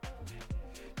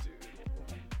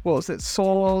 What was it?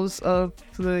 Souls of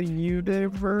the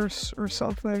Universe or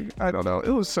something? I don't know.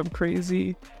 It was some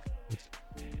crazy...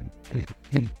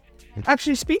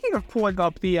 Actually, speaking of pulling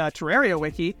up the Terraria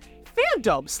wiki,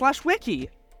 fandom/wiki.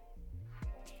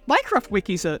 Minecraft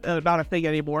wiki's not a thing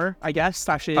anymore, I guess.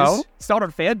 /is. Oh? It's not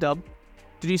on fandom.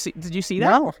 Did you see that?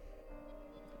 No.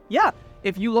 Yeah,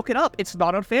 if you look it up, it's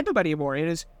not on fandom anymore. It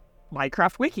is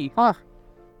Minecraft Wiki. Huh.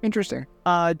 Interesting.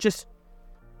 Just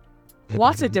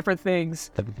lots of different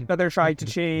things that they're trying to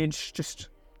change. Just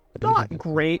not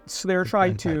great. So they're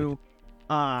trying to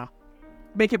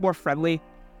make it more friendly,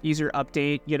 easier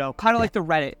update, you know, kind of like the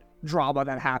Reddit drama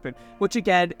that happened. Which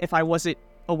again, if I wasn't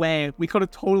away, we could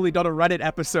have totally done a Reddit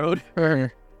episode.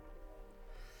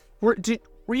 Were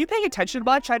you paying attention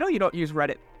much? I know you don't use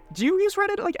Reddit. Do you use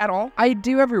Reddit, like, at all? I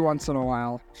do every once in a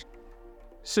while.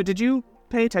 So did you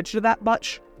pay attention to that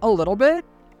much? A little bit.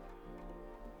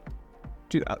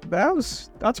 Dude,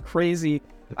 that's crazy.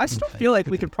 I still feel like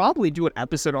we could probably do an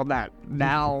episode on that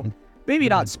now. Maybe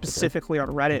not specifically on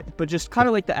Reddit, but just kind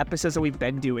of like the episodes that we've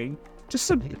been doing. Just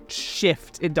some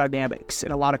shift in dynamics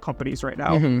in a lot of companies right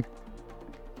now. Mm-hmm.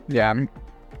 Yeah.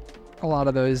 A lot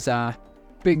of those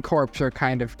big corps are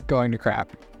kind of going to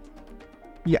crap.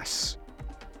 Yes.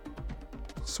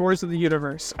 Swords of the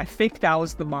Universe. I think that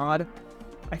was the mod.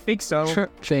 I think so.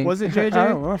 Was it, JJ? I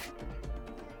don't know.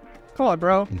 Come on,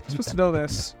 bro. You're supposed to know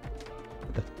this.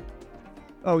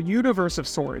 Oh, Universe of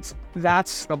Swords.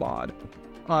 That's the mod.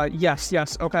 Yes.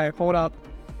 Okay, hold up.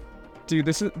 Dude,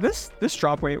 this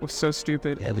drop rate was so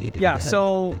stupid. Yeah,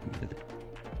 so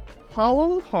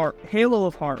Halo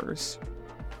of Horrors.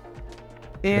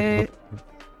 It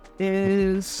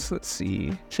is, let's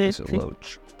see.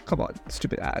 Come on,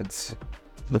 stupid ads.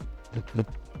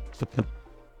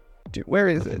 Dude, where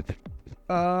is it?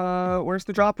 Where's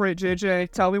the drop rate,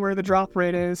 JJ? Tell me where the drop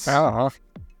rate is. Oh.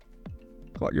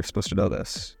 Come on, you're supposed to know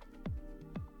this.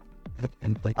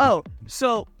 Oh,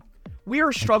 so we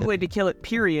were struggling to kill it,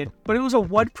 period, but it was a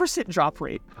 1% drop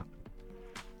rate.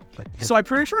 So I'm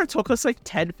pretty sure it took us like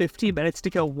 10-15 minutes to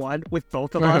kill one with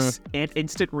both of us and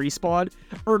instant respawn.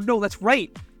 Or no, that's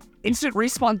right. Instant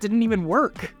respawn didn't even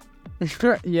work.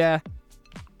 Yeah.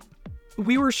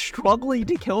 We were struggling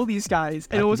to kill these guys,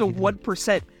 and it was a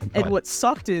 1%. And what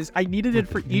sucked is I needed it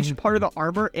for each part of the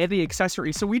armor and the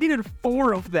accessory, so we needed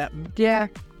 4 of them. Yeah.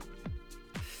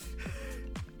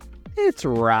 It's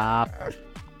rough.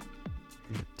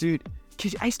 Dude,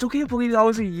 I still can't believe that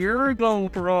was a year ago,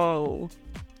 bro.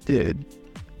 Dude.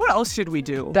 What else should we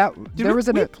do?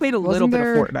 We played a little bit of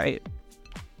Fortnite.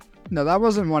 No, that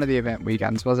wasn't one of the event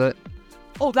weekends, was it?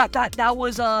 Oh, that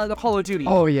was the Call of Duty.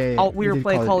 Oh, yeah. We were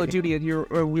playing Call of Duty and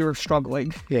we were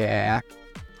struggling. Yeah.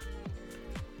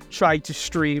 Trying to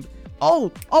stream.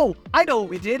 Oh, I know what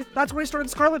we did. That's when we started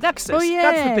Scarlet Nexus. Oh,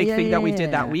 yeah. That's the big thing that we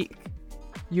did that week.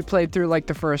 You played through like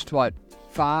the first,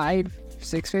 5,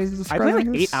 6 phases of Scarlet I played like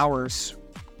Nexus? 8 hours.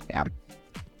 Yeah.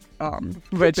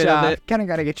 Which kind of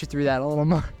got to get you through that a little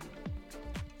more.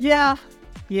 Yeah.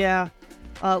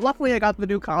 Luckily, I got the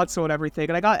new console and everything,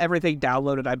 and I got everything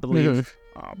downloaded, I believe.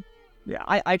 Yeah,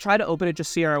 I tried to open it just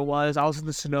to see where I was. I was in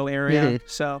the snow area,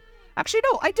 so... Actually,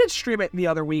 no, I did stream it the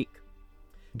other week.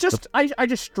 I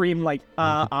just streamed, like,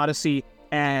 Odyssey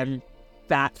and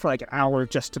that for, like, an hour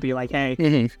just to be like,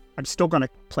 hey, I'm still gonna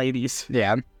play these.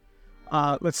 Yeah.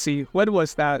 Let's see, when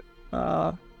was that?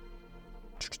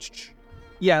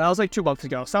 Yeah, that was, like, 2 months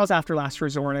ago. So that was after Last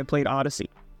Resort, and I played Odyssey.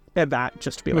 And that,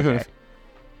 just to be like, hey.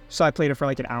 So I played it for,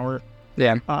 like, an hour.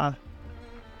 Yeah.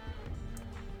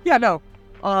 Yeah, no.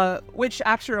 Which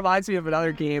actually reminds me of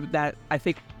another game that I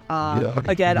think,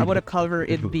 again, I want to cover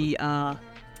in the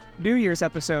New Year's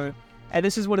episode. And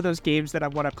this is one of those games that I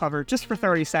want to cover just for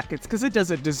 30 seconds because it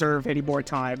doesn't deserve any more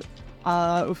time.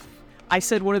 I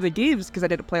said one of the games because I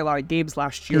didn't play a lot of games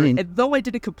last year. And though I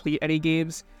didn't complete any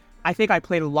games, I think I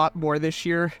played a lot more this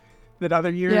year than other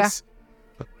years.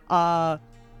 Yeah.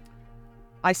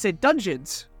 I said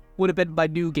Dungeons would have been my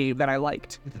new game that I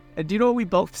liked. And do you know what we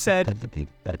both said?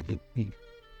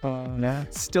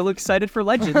 Still excited for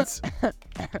Legends.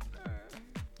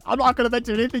 I'm not going to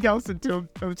mention anything else until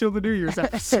the New Year's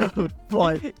episode.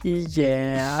 But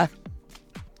yeah.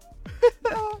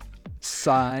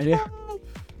 Side.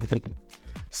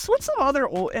 So what's some other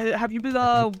old... Have you been...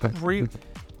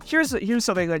 Here's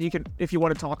something that you can, if you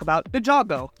want to talk about,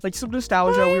 Ninjago. Like some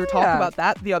nostalgia. We were talking about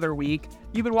that the other week.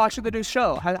 You've been watching the new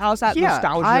show. How's that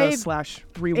nostalgia slash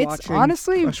rewatching? It's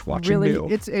honestly really, new?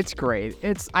 It's great.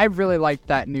 I really like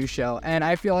that new show, and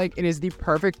I feel like it is the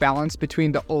perfect balance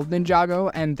between the old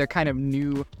Ninjago and the kind of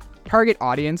new target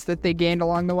audience that they gained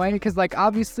along the way. Because like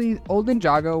obviously, old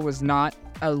Ninjago was not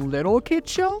a little kid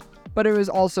show, but it was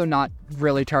also not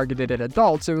really targeted at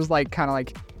adults. It was like kind of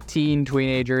like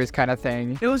teenagers kind of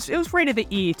thing. It was rated the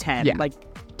E10, like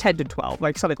 10 to 12,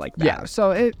 like something like that. Yeah,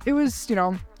 so it was, you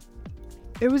know,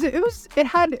 it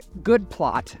had good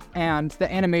plot, and the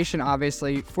animation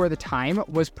obviously for the time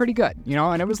was pretty good, you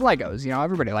know, and it was Legos, you know,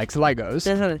 everybody likes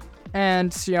Legos.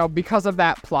 And, you know, because of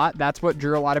that plot, that's what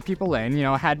drew a lot of people in, you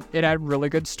know, it had really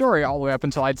good story all the way up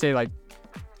until I'd say like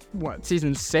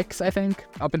season 6, I think,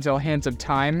 up until Hands of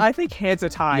Time. I think Hands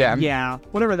of Time, yeah.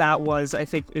 Whatever that was, I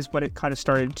think is when it kind of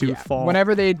started to fall.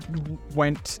 Whenever they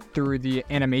went through the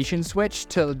animation switch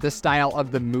to the style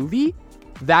of the movie,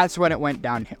 that's when it went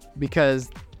downhill, because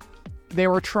they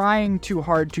were trying too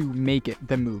hard to make it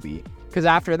the movie. Because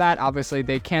after that, obviously,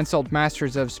 they canceled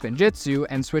Masters of Spinjitzu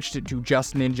and switched it to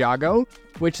just Ninjago,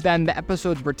 which then the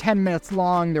episodes were 10 minutes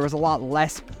long, there was a lot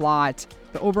less plot,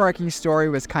 the overarching story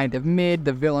was kind of mid,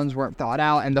 the villains weren't thought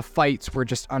out, and the fights were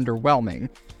just underwhelming.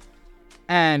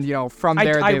 And, from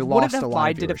there, they lost a lot of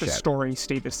minded if the viewership. story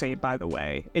stayed the same, by the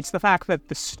way. It's the fact that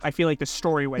I feel like the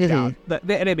story went down.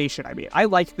 The animation, I mean. I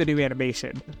like the new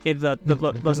animation in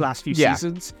those last few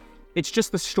seasons. It's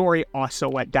just the story also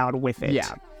went down with it.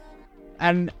 Yeah.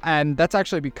 And that's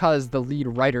actually because the lead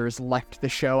writers left the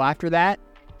show after that.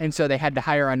 And so they had to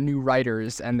hire on new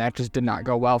writers, and that just did not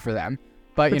go well for them.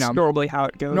 But, That's normally how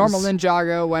it goes. Normal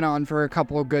Ninjago went on for a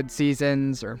couple of good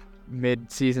seasons, or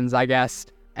mid-seasons, I guess.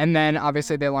 And then,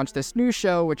 obviously, they launched this new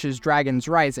show, which is Dragons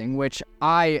Rising, which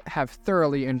I have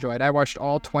thoroughly enjoyed. I watched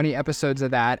all 20 episodes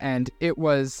of that, and it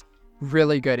was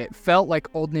really good. It felt like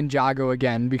old Ninjago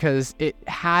again, because it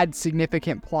had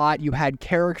significant plot. You had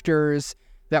characters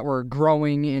that were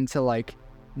growing into, like,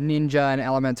 ninja and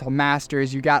elemental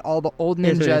masters. You got all the old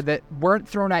ninja that weren't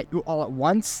thrown at you all at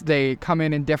once. They come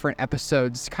in different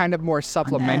episodes, kind of more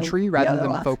supplementary rather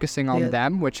than focusing on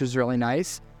them, which is really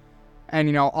nice. And,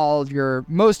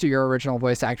 most of your original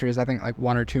voice actors, I think like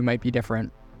one or two might be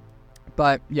different.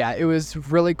 But yeah, it was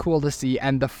really cool to see,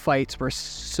 and the fights were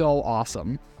so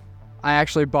awesome. I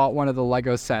actually bought one of the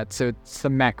Lego sets, so it's the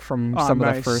mech from some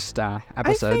of the first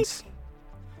episodes.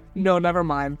 No, never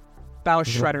mind. That was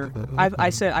Shredder.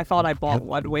 I thought I bought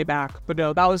one way back, but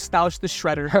no, that was the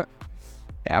Shredder.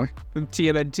 Yeah. From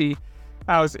TMNT.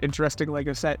 That was an interesting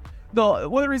Lego set. The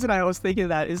one of the reason I was thinking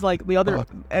that is like the other,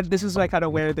 and this is like kind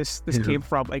of where this came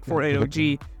from, like Fortnite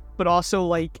OG, but also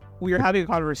like we were having a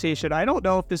conversation. I don't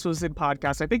know if this was in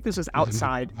podcast. I think this was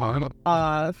outside.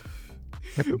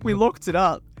 We looked it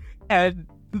up, and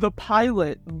the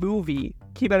pilot movie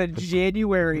came out in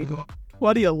January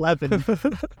 2011,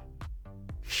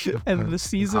 and the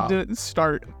season didn't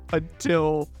start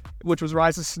until, which was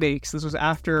Rise of Snakes. This was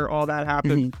after all that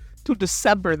happened, till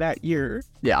December that year.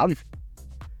 Yeah.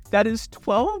 That is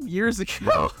 12 years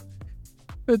ago.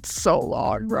 It's so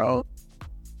long, bro.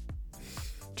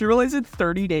 Do you realize in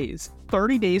 30 days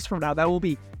from now, that will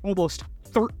be almost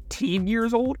 13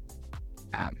 years old?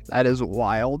 Yeah, that is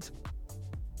wild.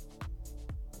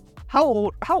 How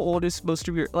old is most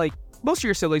of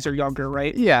your siblings are younger,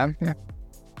 right? Yeah.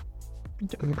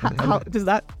 How does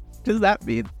that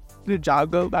mean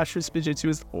Ninjago Master Spijitzu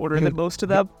is older than most of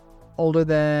them? Older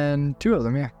than two of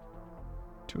them, yeah.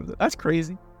 Two of them. That's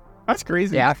crazy.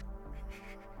 Yeah.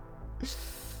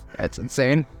 That's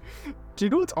insane. Do you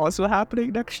know what's also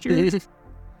happening next year?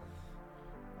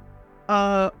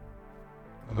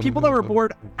 People that were born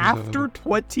after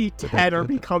 2010 are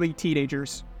becoming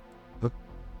teenagers.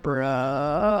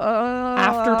 Bruh.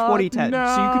 After 2010. No.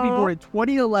 So you could be born in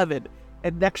 2011,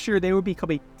 and next year they would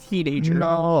become a teenager.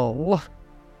 No.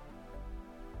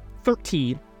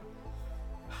 13.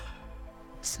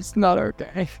 This is not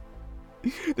okay.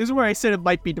 This is where I said it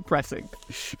might be depressing.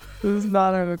 This is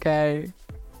not okay.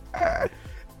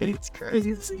 It's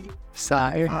crazy.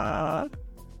 Sigh.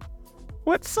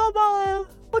 What's some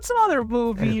other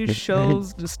movies,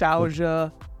 shows,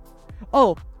 nostalgia?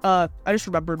 Oh, I just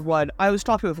remembered one. I was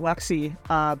talking with Lexi,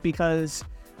 because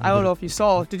I don't know if you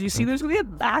saw. Did you see there's gonna be a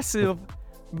massive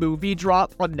movie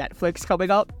drop on Netflix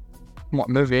coming up? What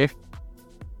movie?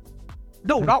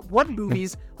 No, not one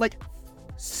movies. Like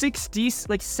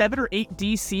 7 or 8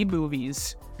 DC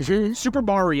movies. Super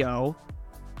Mario.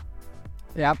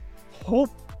 Yep. Whole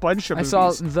bunch of movies.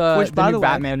 I saw the by new the way,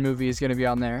 Batman movie is gonna be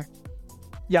on there.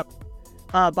 Yep.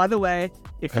 By the way,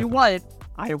 if you want,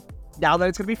 now that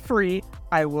it's gonna be free,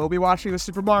 I will be watching the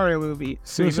Super Mario movie.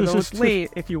 So even though it's late,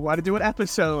 if you want to do an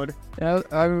episode, Yeah,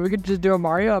 I mean, we could just do a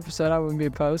Mario episode. I wouldn't be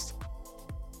opposed.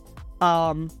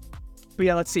 but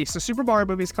yeah, let's see. So Super Mario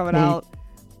movie's coming out,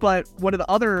 but one of the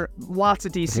other lots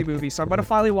of DC movies. So I'm gonna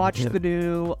finally watch the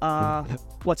new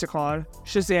what's it called?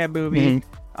 Shazam movie.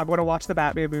 I'm gonna watch the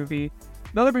Batman movie.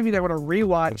 Another movie that I'm gonna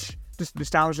rewatch, just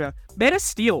nostalgia. Man of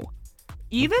Steel.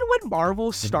 Even when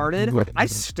Marvel started, I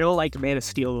still liked Man of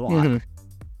Steel a lot.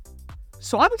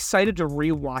 So I'm excited to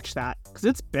rewatch that because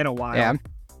it's been a while. Yeah.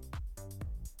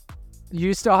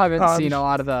 You still haven't seen a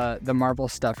lot of the Marvel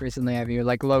stuff recently, have you?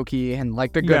 Like Loki and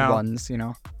like the good ones,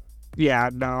 Yeah,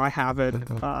 no, I haven't.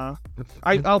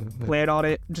 I'll plan on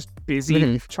it. I'm just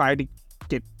busy trying to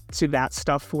get to that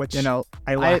stuff, which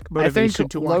I lack motivation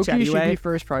to watch Loki anyway. should be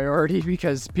first priority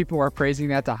because people are praising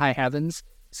that to high heavens.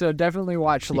 So definitely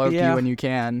watch Loki when you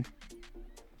can.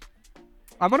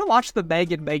 I'm gonna watch the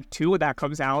Meg and Meg 2 when that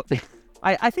comes out.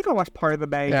 I think I watched part of the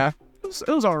Meg. Yeah. It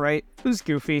was alright. It was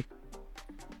goofy.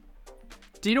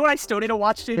 Do you know what I still need to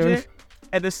watch, JJ?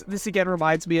 And this again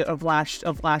reminds me of last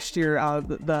year,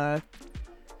 the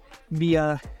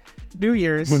New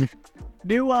Year's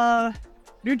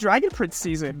new Dragon Prince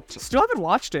season. Still haven't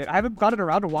watched it. I haven't gotten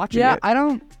around to watching it. Yeah, I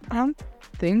don't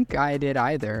think I did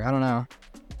either. I don't know.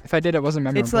 If I did, it wasn't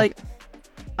memorable. It's like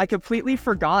I completely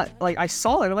forgot. Like, I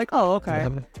saw it. I'm like, oh, okay.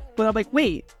 But I'm like,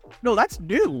 wait, no, that's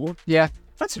new. Yeah.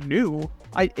 That's new.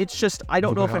 It's just, I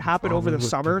don't know if it happened over the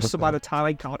summer. So by the time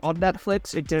I got on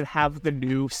Netflix, it didn't have the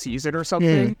new season or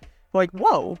something. Like,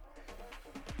 whoa.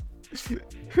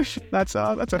 That's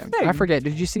a thing. I forget.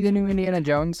 Did you see the new Indiana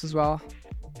Jones as well?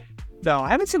 No, I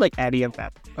haven't seen like any of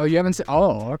them. Oh, you haven't seen?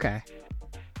 Oh, okay.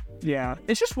 Yeah,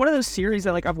 it's just one of those series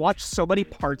that like I've watched so many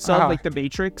parts of, like The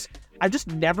Matrix. I've just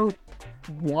never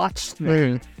watched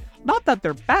them. Not that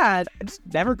they're bad, I just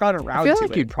never got around to it. I feel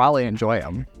like you'd probably enjoy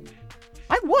them.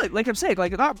 I would, like I'm saying,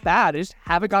 like not bad. I just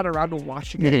haven't gotten around to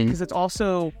watching it because it's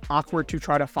also awkward to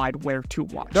try to find where to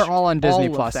watch. They're all on Disney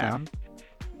Plus now.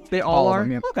 They all are?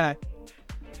 Them, yep. Okay.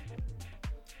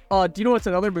 Do you know what's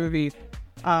another movie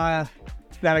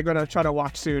that I'm gonna try to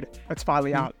watch soon? That's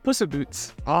finally out. Puss in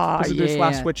Boots. Puss in Boots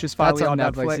Last Wish is finally on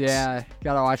Netflix. Yeah,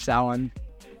 gotta watch that one.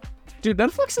 Dude,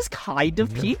 Netflix is kind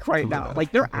of peak right now.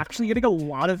 Like they're actually getting a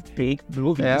lot of big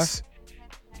movies.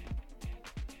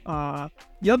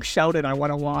 Young Sheldon, I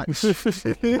want to watch.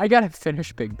 I gotta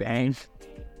finish Big Bang.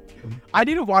 I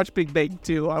need to watch Big Bang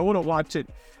too. I want to watch it.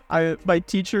 My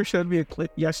teacher showed me a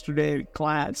clip yesterday in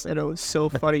class, and it was so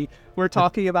funny. We're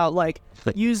talking about like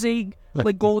using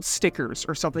like gold stickers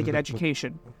or something in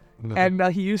education, and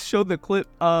he showed the clip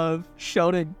of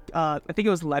Sheldon. I think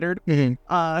it was Leonard.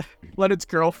 Leonard's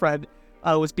girlfriend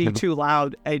was being too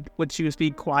loud, and when she was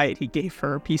being quiet, he gave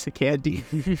her a piece of candy.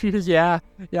 yeah,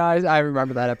 I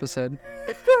remember that episode.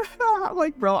 I'm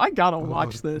like, bro, I gotta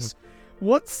watch this.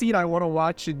 What scene I want to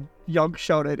watch in Young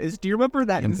Sheldon is, do you remember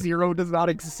that Zero does not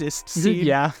exist scene?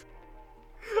 Yeah.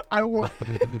 I want...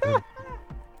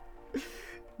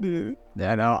 Dude.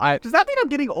 Yeah, no, Does that mean I'm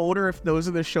getting older if those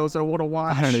are the shows I want to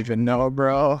watch? I don't even know,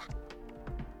 bro.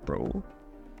 Bro.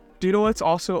 Do you know what's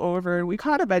also over? We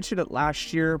kind of mentioned it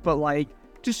last year, but like,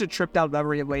 just a trip down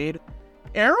memory lane.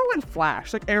 Arrow and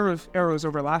Flash. Like, Arrow's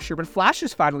over last year, but Flash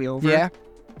is finally over. Yeah.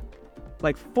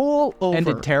 Like, full over.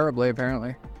 Ended terribly,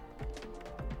 apparently.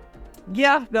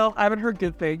 Yeah, no, I haven't heard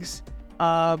good things.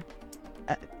 I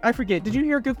forget. Did you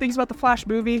hear good things about the Flash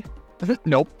movie?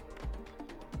 Nope.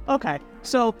 Okay,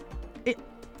 so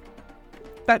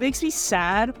that makes me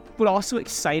sad, but also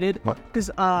excited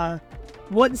because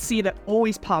one scene that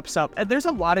always pops up, and there's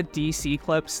a lot of DC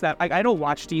clips that I don't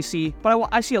watch DC, but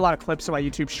I see a lot of clips on my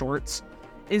YouTube Shorts.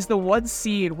 Is the one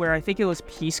scene where I think it was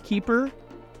Peacekeeper,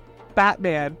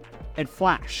 Batman, and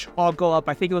Flash all go up.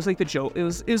 I think it was like the joke. It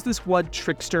was this one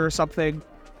trickster or something,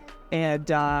 and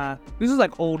this is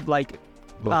like old like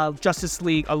Justice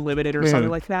League Unlimited or something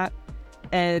like that.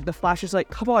 And the Flash is like,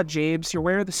 "Come on, James, you're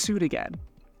wearing the suit again."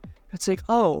 It's like,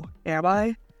 "Oh, am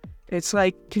I?" It's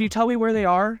like, "Can you tell me where they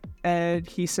are?" And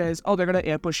he says, "Oh, they're gonna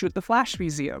ambush you at the Flash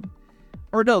Museum."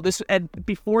 Or no, and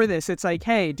before this, it's like,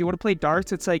 "Hey, do you want to play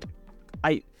darts?" It's like,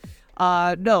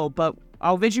 no, but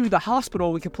I'll visit you the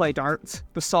hospital. We can play darts,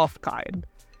 the soft kind.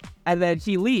 And then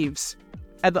he leaves.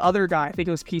 And the other guy, I think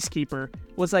it was Peacekeeper,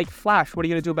 was like, "Flash, what are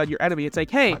you going to do about your enemy?" It's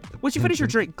like, "Hey, once you finish your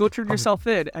drink, go turn yourself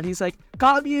in." And he's like,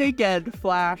 "Got me again,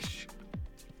 Flash."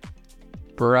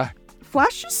 Bruh.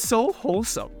 Flash is so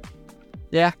wholesome.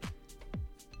 Yeah.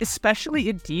 Especially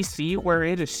in DC, where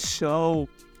it is so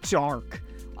dark.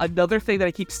 Another thing that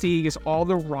I keep seeing is all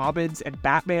the Robins and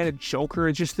Batman and Joker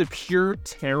and just the pure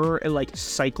terror and like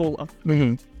cycle of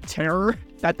terror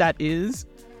that is.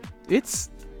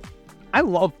 I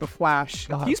love the Flash.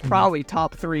 He's probably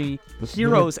top 3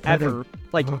 heroes ever,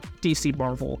 like DC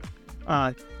Marvel.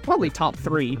 Probably top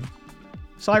 3.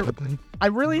 So I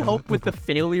really hope with the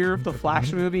failure of the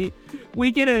Flash movie,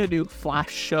 we get a new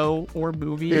Flash show or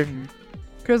movie.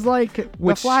 Because, like,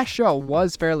 the Flash show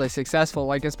was fairly successful,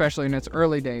 like, especially in its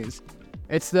early days.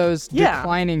 It's those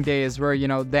declining days where, you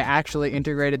know, they actually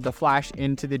integrated the Flash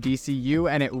into the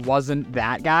DCU, and it wasn't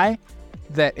that guy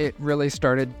that it really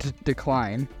started to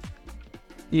decline.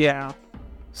 Yeah.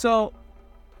 So,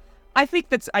 I think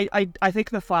I think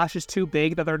the Flash is too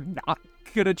big that they're not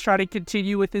gonna try to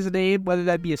continue with his name, whether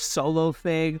that be a solo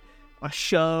thing, a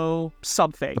show,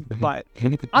 something. But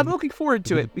I'm looking forward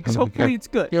to it because hopefully it's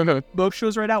good. Most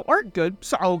shows right now aren't good,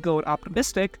 so I'll go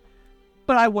optimistic.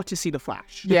 But I want to see the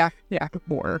Flash. Yeah.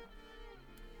 More.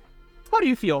 How do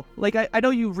you feel? Like, I know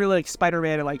you really like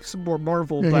Spider-Man and like some more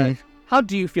Marvel, but how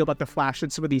do you feel about the Flash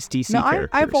and some of these DC characters?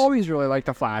 I've always really liked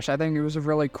the Flash. I think it was a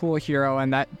really cool hero,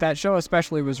 and that show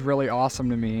especially was really awesome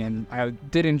to me, and I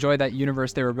did enjoy that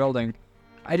universe they were building.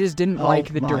 I just didn't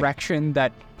like the direction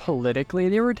that politically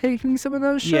they were taking some of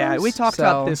those shows. Yeah, we talked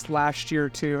about this last year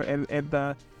too, in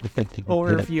the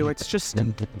overview. It's just,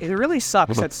 it really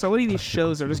sucks that so many of these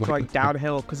shows are just going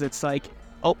downhill because it's like,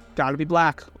 oh, gotta be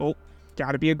black. Oh,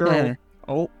 gotta be a girl.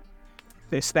 Oh,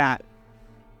 this, that.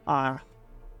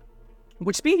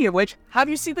 Which, speaking of which, have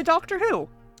you seen the Doctor Who?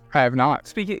 I have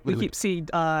not. We keep seeing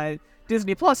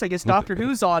Disney Plus. I guess Doctor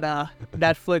Who's on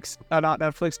Netflix, not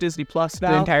Netflix, Disney Plus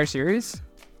now. The entire series?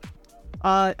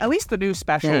 At least the new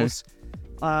specials.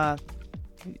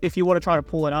 If you want to try to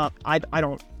pull it up, I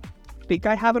don't think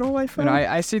I have it on my phone. And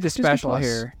I see the special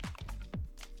here.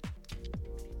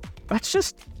 That's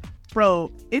just,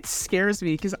 bro, it scares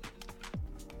me because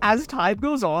as time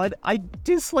goes on, I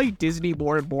dislike Disney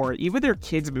more and more. Even their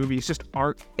kids' movies just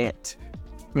aren't it.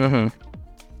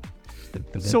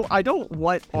 So I don't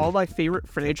want all my favorite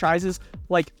franchises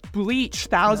like Bleach,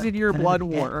 1,000-Year Blood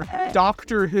War,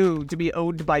 Doctor Who to be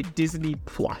owned by Disney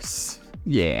Plus.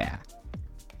 Yeah.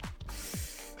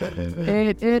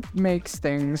 It makes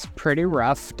things pretty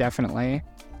rough, definitely.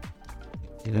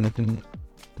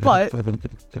 But,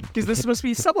 because this is supposed to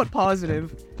be somewhat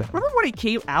positive, remember when it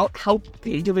came out how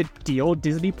big of a deal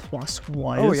Disney Plus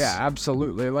was? Oh yeah,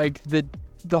 absolutely. Like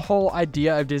the whole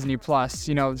idea of Disney Plus,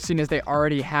 you know, seeing as they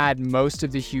already had most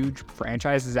of the huge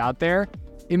franchises out there,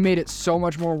 it made it so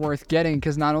much more worth getting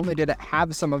because not only did it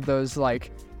have some of those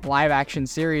like live action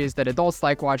series that adults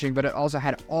like watching, but it also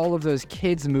had all of those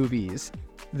kids movies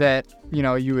that, you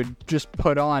know, you would just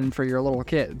put on for your little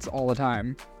kids all the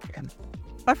time.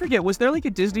 I forget, was there like a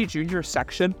Disney Junior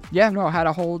section? Yeah, no, it had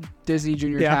a whole Disney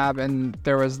Junior tab, and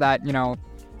there was that, you know,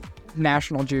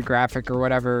 National Geographic or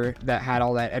whatever that had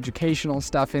all that educational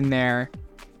stuff in there.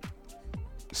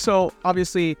 So,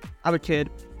 obviously, I'm a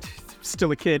kid.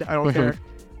 Still a kid, I don't care.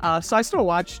 So I still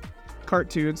watch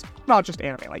cartoons. Not just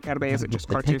anime, like anime isn't just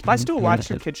cartoons, but I still watch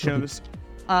some kid shows.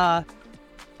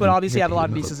 But obviously I have a lot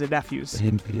of nieces and nephews.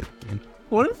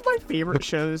 One of my favorite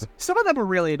shows, some of them are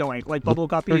really annoying, like Bubble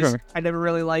Guppies, I never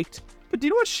really liked. But do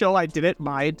you know what show I didn't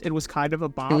mind and was kind of a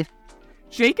bop?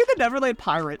 Jake and the Neverland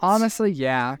Pirates. Honestly,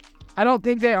 yeah. I don't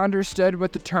think they understood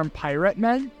what the term pirate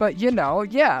meant, but you know,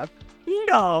 yeah.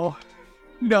 No,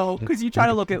 because you try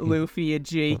to look at Luffy and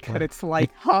Jake, and it's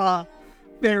like,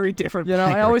 very different. You know,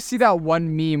 I always see that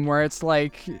one meme where it's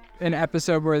like an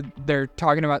episode where they're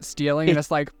talking about stealing, and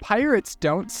it's like, pirates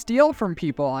don't steal from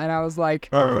people. And I was like,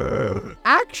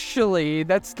 actually,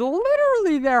 that's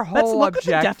literally their whole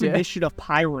objective. At the definition of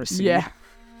piracy. Yeah.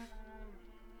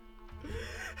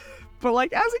 But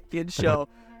like, as a kid show,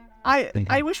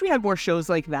 I wish we had more shows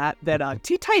like that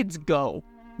Teen Titans Go.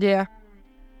 Yeah.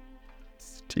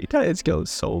 Teen Titans Go is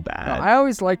so bad. No, I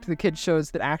always liked the kids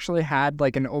shows that actually had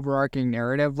like an overarching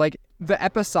narrative. Like the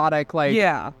episodic, like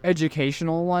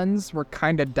educational ones were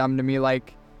kind of dumb to me.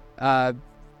 Like a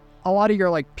lot of your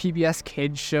like PBS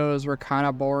kids shows were kind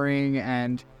of boring,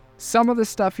 and some of the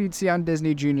stuff you'd see on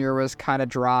Disney Junior was kind of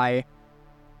dry.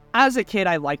 As a kid,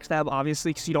 I liked them,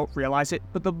 obviously, because you don't realize it.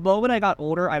 But the moment I got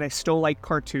older and I still like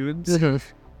cartoons,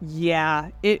 yeah,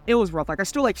 it was rough. Like, I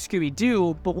still like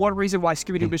Scooby-Doo, but one reason why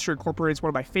Scooby-Doo Mystery Incorporated is one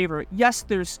of my favorite, yes,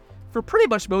 there's, for pretty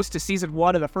much most of Season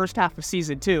 1 and the first half of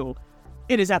Season 2,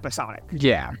 it is episodic.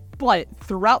 Yeah. But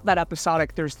throughout that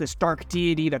episodic, there's this dark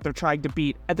deity that they're trying to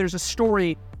beat, and there's a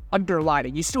story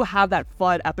underlining. You still have that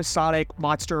fun, episodic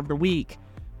Monster of the Week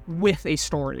with a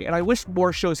story, and I wish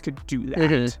more shows could do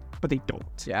that. But they don't.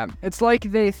 Yeah, it's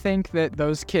like they think that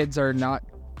those kids are not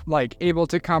like able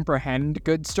to comprehend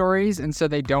good stories, and so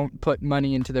they don't put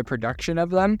money into the production of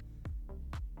them.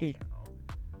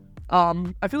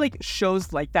 I feel like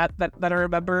shows like that I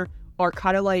remember are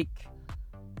kind of like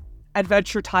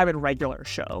Adventure Time and Regular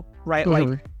Show, right?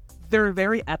 Like they're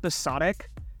very episodic,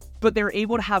 but they're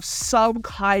able to have some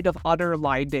kind of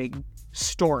underlining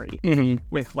story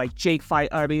with like Jake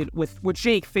with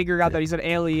Jake figuring out that he's an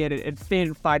alien and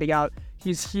Finn finding out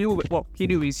he's human. Well, he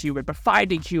knew he's human, but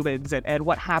finding humans and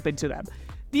what happened to them.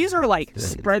 These are like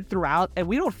spread throughout, and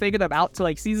we don't figure them out till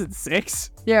like Season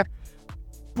 6. Yeah.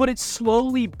 But it's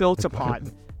slowly built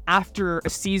upon after a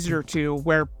season or two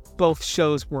where both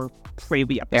shows were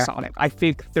plainly episodic. I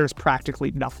think there's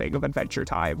practically nothing of Adventure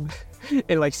Time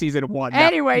in like Season 1.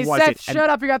 Anyway, Seth, shut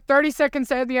up. You got 30 seconds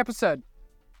to end the episode.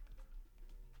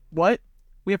 What?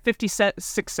 We have 56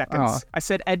 seconds. Oh. I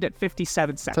said end at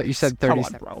 57 seconds. I thought you said 30 Come on,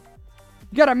 seconds. bro.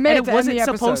 You got a minute and it to end the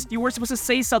wasn't episode. You were supposed to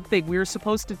say something. We were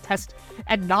supposed to test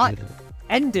and not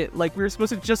end it. Like, we were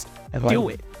supposed to just do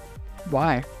it.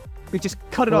 Why? We just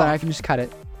cut it Well, off. then I can just cut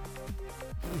it.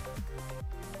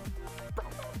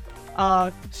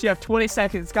 So you have 20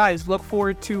 seconds. Guys, look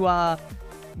forward to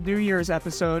New Year's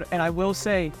episode. And I will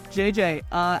say, JJ,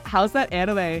 how's that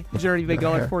anime journey been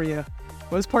going for you?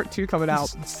 When's part 2 coming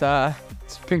out? It's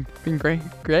been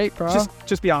great, bro.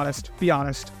 Just be honest. Be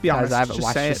honest. Guys, I haven't Just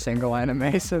watched say a it. single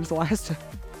anime since last time.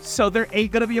 So there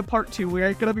ain't gonna be a part 2. We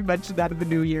ain't gonna be mentioning that in the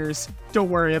New Year's. Don't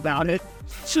worry about it.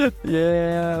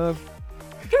 Yeah.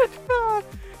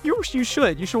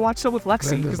 You should watch some with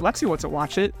Lexi because Lexi wants to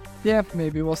watch it. Yeah,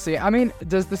 maybe we'll see. I mean,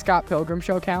 does the Scott Pilgrim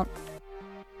show count?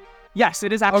 Yes,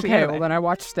 it is actually. Okay, anime. well then I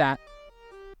watched that.